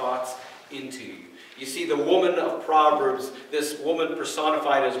 my thoughts into you. You see, the woman of Proverbs, this woman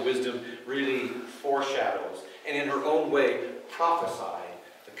personified as wisdom, really foreshadows, and in her own way, prophesied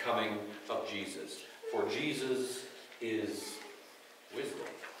the coming of Jesus. For Jesus is wisdom.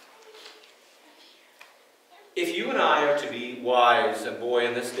 If you and I are to be wise, and boy,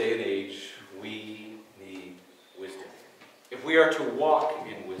 in this day and age, we need wisdom. If we are to walk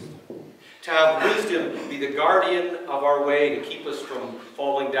in wisdom, to have wisdom be the guardian of our way to keep us from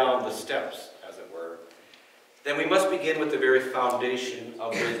falling down the steps, as it were, then we must begin with the very foundation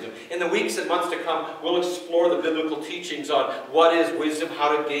of wisdom. In the weeks and months to come, we'll explore the biblical teachings on what is wisdom,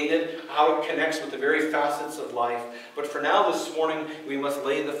 how to gain it, how it connects with the very facets of life. But for now, this morning, we must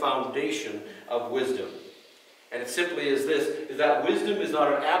lay the foundation of wisdom. And it simply is this, is that wisdom is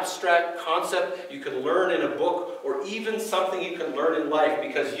not an abstract concept you can learn in a book or even something you can learn in life,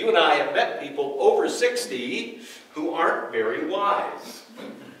 because you and I have met people over 60 who aren't very wise.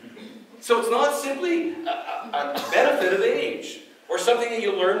 So it's not simply a benefit of age or something that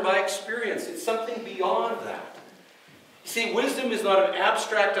you learn by experience. It's something beyond that. You see, wisdom is not an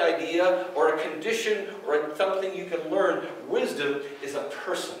abstract idea or a condition or something you can learn. Wisdom is a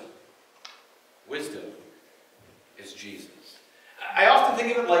person. Wisdom is Jesus. I often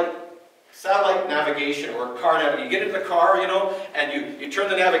think of it like satellite navigation or car navigation. You get in the car, and you turn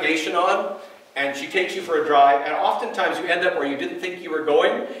the navigation on, and she takes you for a drive, and oftentimes you end up where you didn't think you were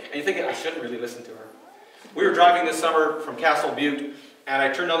going, and you think, I shouldn't really listen to her. We were driving this summer from Castle Butte, and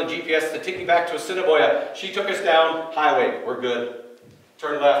I turned on the GPS to take me back to Assiniboia. She took us down highway. We're good.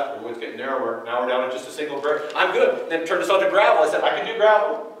 Turn left. The road's getting narrower. Now we're down to just a single break. I'm good. Then turned us onto gravel. I said, I can do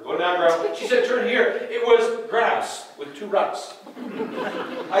gravel. We're going down gravel. She said, turn here. It was grass with 2 ruts.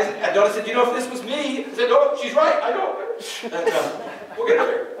 I said, if this was me, I said, no, she's right. I know. And, we'll get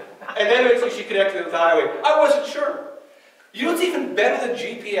there. And then eventually she connected with the highway. I wasn't sure. You know what's even better than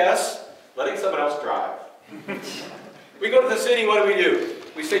GPS? Letting someone else drive. We go to the city, what do?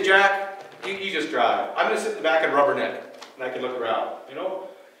 We say, Jack, you just drive. I'm going to sit in the back and rubberneck, and I can look around.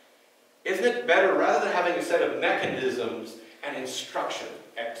 Isn't it better, rather than having a set of mechanisms and instruction,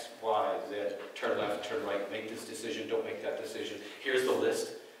 X, Y, Z, turn left, turn right, make this decision, don't make that decision, here's the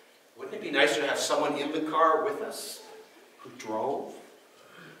list. Wouldn't it be nicer to have someone in the car with us who drove?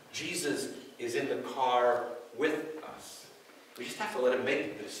 Jesus is in the car with us. We just have to let him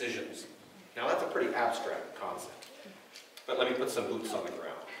make the decisions. Now that's a pretty abstract concept. But let me put some boots on the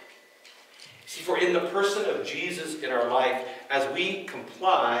ground. See, for in the person of Jesus in our life, as we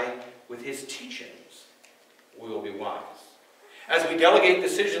comply with his teachings, we will be wise. As we delegate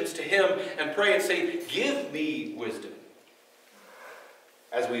decisions to him and pray and say, give me wisdom.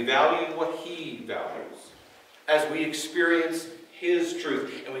 As we value what he values. As we experience his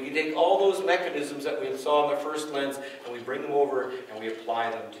truth. And we can take all those mechanisms that we saw in the first lens and we bring them over and we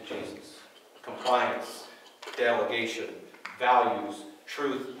apply them to Jesus. Compliance, delegation, values,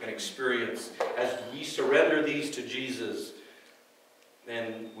 truth, and experience. As we surrender these to Jesus,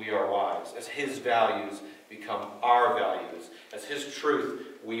 then we are wise. As his values become our values. As his truth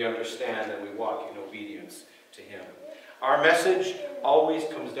we understand and we walk in obedience to him. Our message always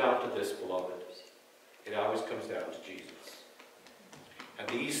comes down to this, beloved. It always comes down to Jesus. And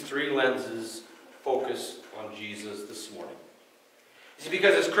these 3 lenses focus on Jesus this morning. See,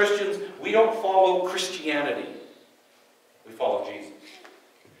 because as Christians, we don't follow Christianity. We follow Jesus.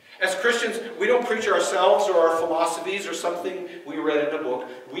 As Christians, we don't preach ourselves or our philosophies or something we read in a book.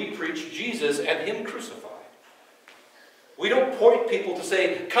 We preach Jesus and him crucified. We don't point people to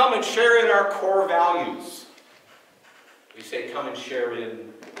say, come and share in our core values. We say, come and share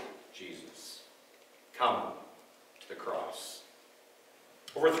in Jesus. Come to the cross.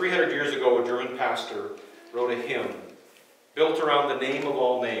 Over 300 years ago, a German pastor wrote a hymn built around the name of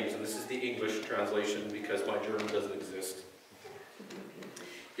all names, and this is the English translation because my German doesn't exist.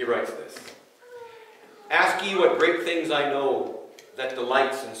 He writes this: Ask ye what great things I know, that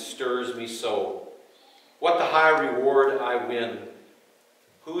delights and stirs me so. What the high reward I win.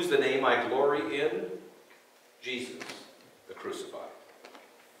 Whose the name I glory in? Jesus, the crucified.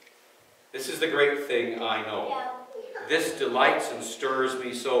 This is the great thing I know. This delights and stirs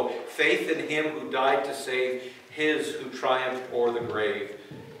me so. Faith in him who died to save, his who triumphed o'er the grave,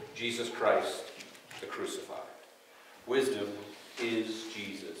 Jesus Christ, the crucified. Wisdom is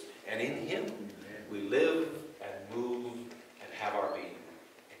Jesus, and in him we live and move and have our being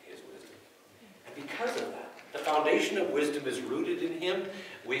in his wisdom. And because of that, the foundation of wisdom is rooted in him.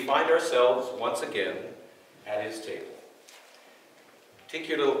 We find ourselves once again at his table. Take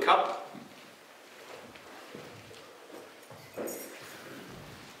your little cup.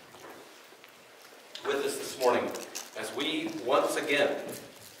 With us this morning as we once again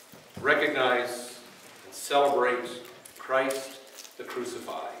recognize and celebrate Christ the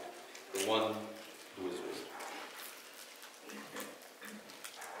crucified, the one who is risen.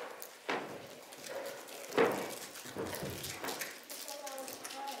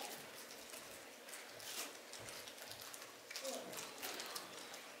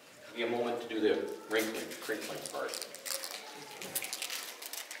 Give me a moment to do the crinkling part.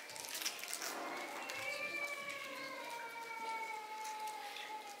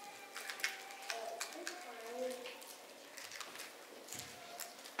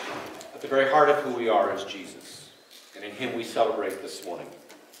 At the very heart of who we are is Jesus, and in him we celebrate this morning.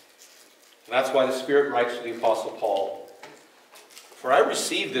 And that's why the Spirit writes to the Apostle Paul, For I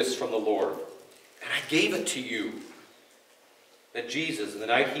received this from the Lord, and I gave it to you, that Jesus, in the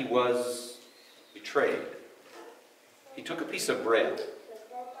night he was betrayed, he took a piece of bread,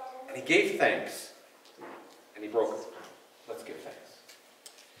 and he gave thanks, and he broke it. Let's give thanks.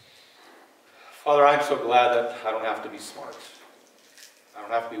 Father, I'm so glad that I don't have to be smart. I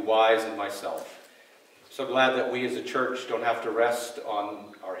don't have to be wise in myself. I'm so glad that we as a church don't have to rest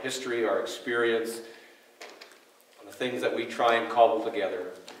on our history, our experience, on the things that we try and cobble together,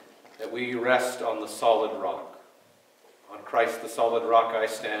 that we rest on the solid rock. On Christ, the solid rock I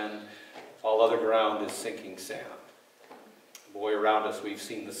stand, all other ground is sinking sand. Boy, around us we've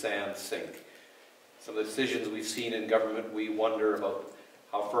seen the sand sink. Some of the decisions we've seen in government, we wonder about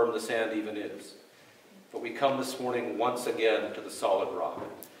how firm the sand even is. But we come this morning once again to the solid rock,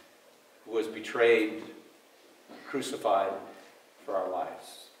 who was betrayed, crucified for our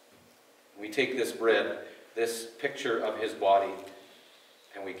lives. We take this bread, this picture of his body,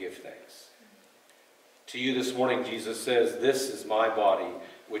 and we give thanks. To you this morning, Jesus says, this is my body,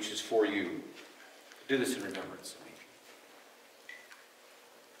 which is for you. Do this in remembrance of me.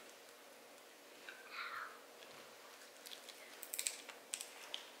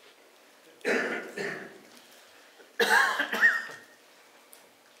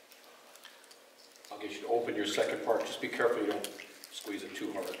 I'll get you to open your second part. Just be careful you don't squeeze it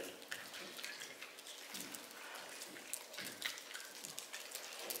too hard.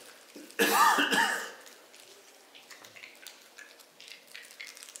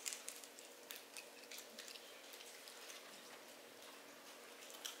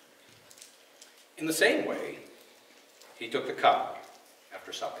 In the same way, he took the cup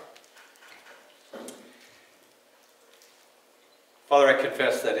after supper. Father, I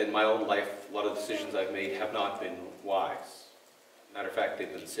confess that in my own life, a lot of decisions I've made have not been wise. Matter of fact,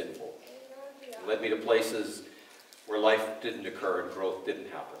 they've been sinful. They led me to places where life didn't occur and growth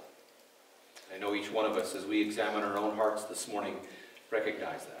didn't happen. I know each one of us, as we examine our own hearts this morning,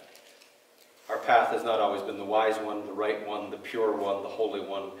 recognize that. Our path has not always been the wise one, the right one, the pure one, the holy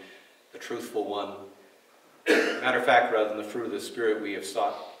one, the truthful one. Matter of fact, rather than the fruit of the Spirit, we have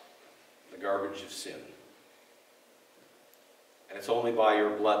sought the garbage of sin. And it's only by your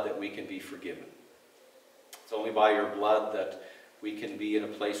blood that we can be forgiven. It's only by your blood that we can be in a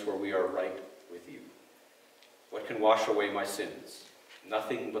place where we are right with you. What can wash away my sins?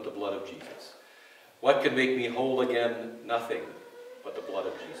 Nothing but the blood of Jesus. What can make me whole again? Nothing but the blood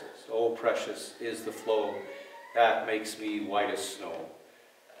of Jesus. Oh, precious is the flow that makes me white as snow.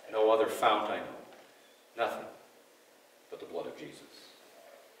 No other fount I know. Nothing but the blood of Jesus.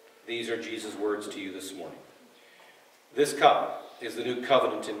 These are Jesus' words to you this morning. This cup is the new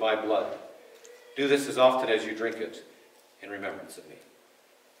covenant in my blood. Do this as often as you drink it in remembrance of me.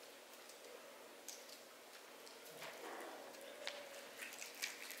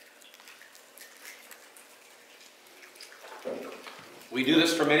 We do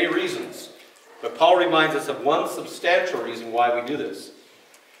this for many reasons, but Paul reminds us of one substantial reason why we do this.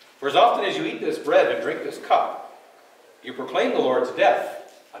 For as often as you eat this bread and drink this cup, you proclaim the Lord's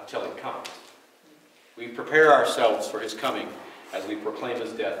death until he comes. We prepare ourselves for his coming as we proclaim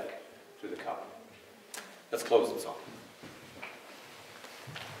his death through the cup. Let's close the song.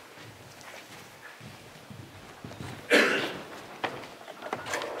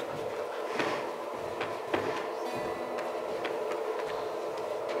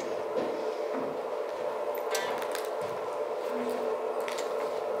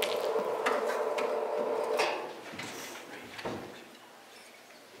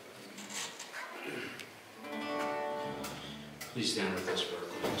 Please stand with us for our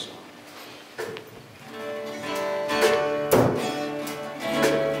closing song.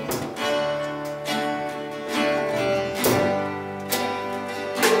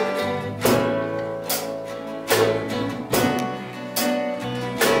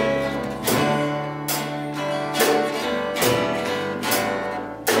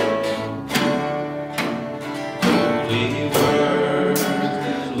 Holy word,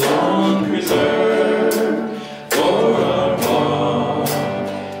 long preserved for our walk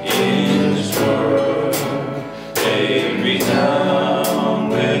in this world. They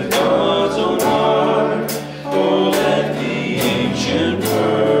resound with God's own heart. Oh, let the ancient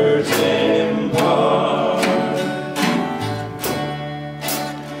words impart.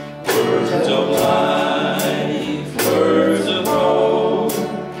 Words of life, words of hope,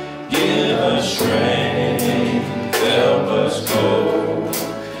 give us strength, help us go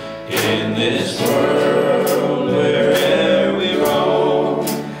in this world where'er we roam.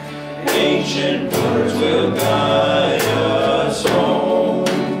 Ancient words will guide us home.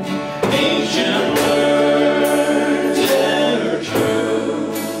 Ancient words ever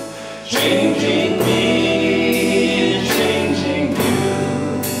true, changing me and changing you.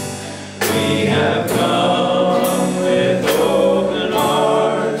 We have come with open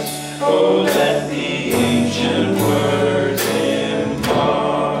hearts. Oh, let the ancient words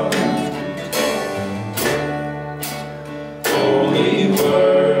impart. Holy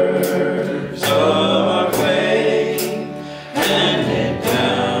words of our faith, handed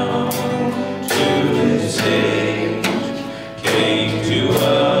down to this age, came to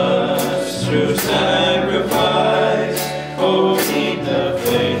us through sacrifice. Oh, keep the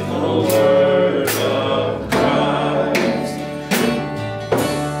faithful word of Christ.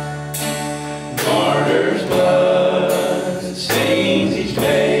 Martyrs' blood stains each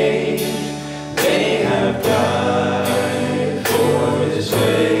page. They have died for this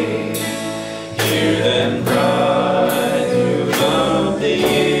faith. Hear them cry throughout the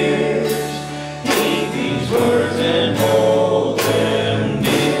years. Heed these words and hold them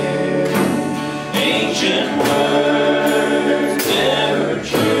dear. Ancient words ever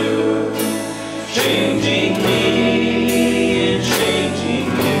true, changing me and changing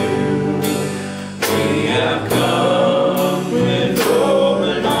you. We have come with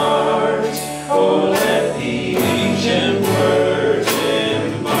open hearts. Oh, let the ancient words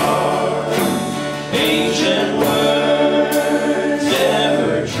impart. Ancient words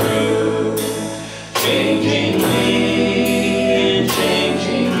ever true, changing me and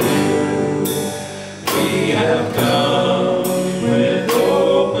changing you. We have come with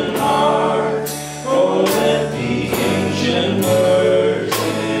open hearts. Oh, let the ancient words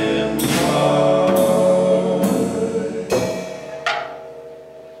impart.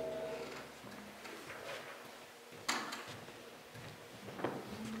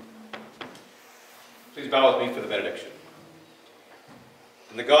 Please bow with me for the benediction.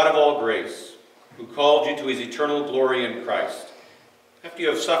 And the God of all grace, who called you to his eternal glory in Christ, after you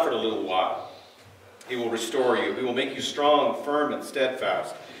have suffered a little while, he will restore you. He will make you strong, firm, and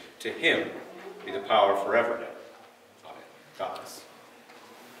steadfast. To him be the power forever.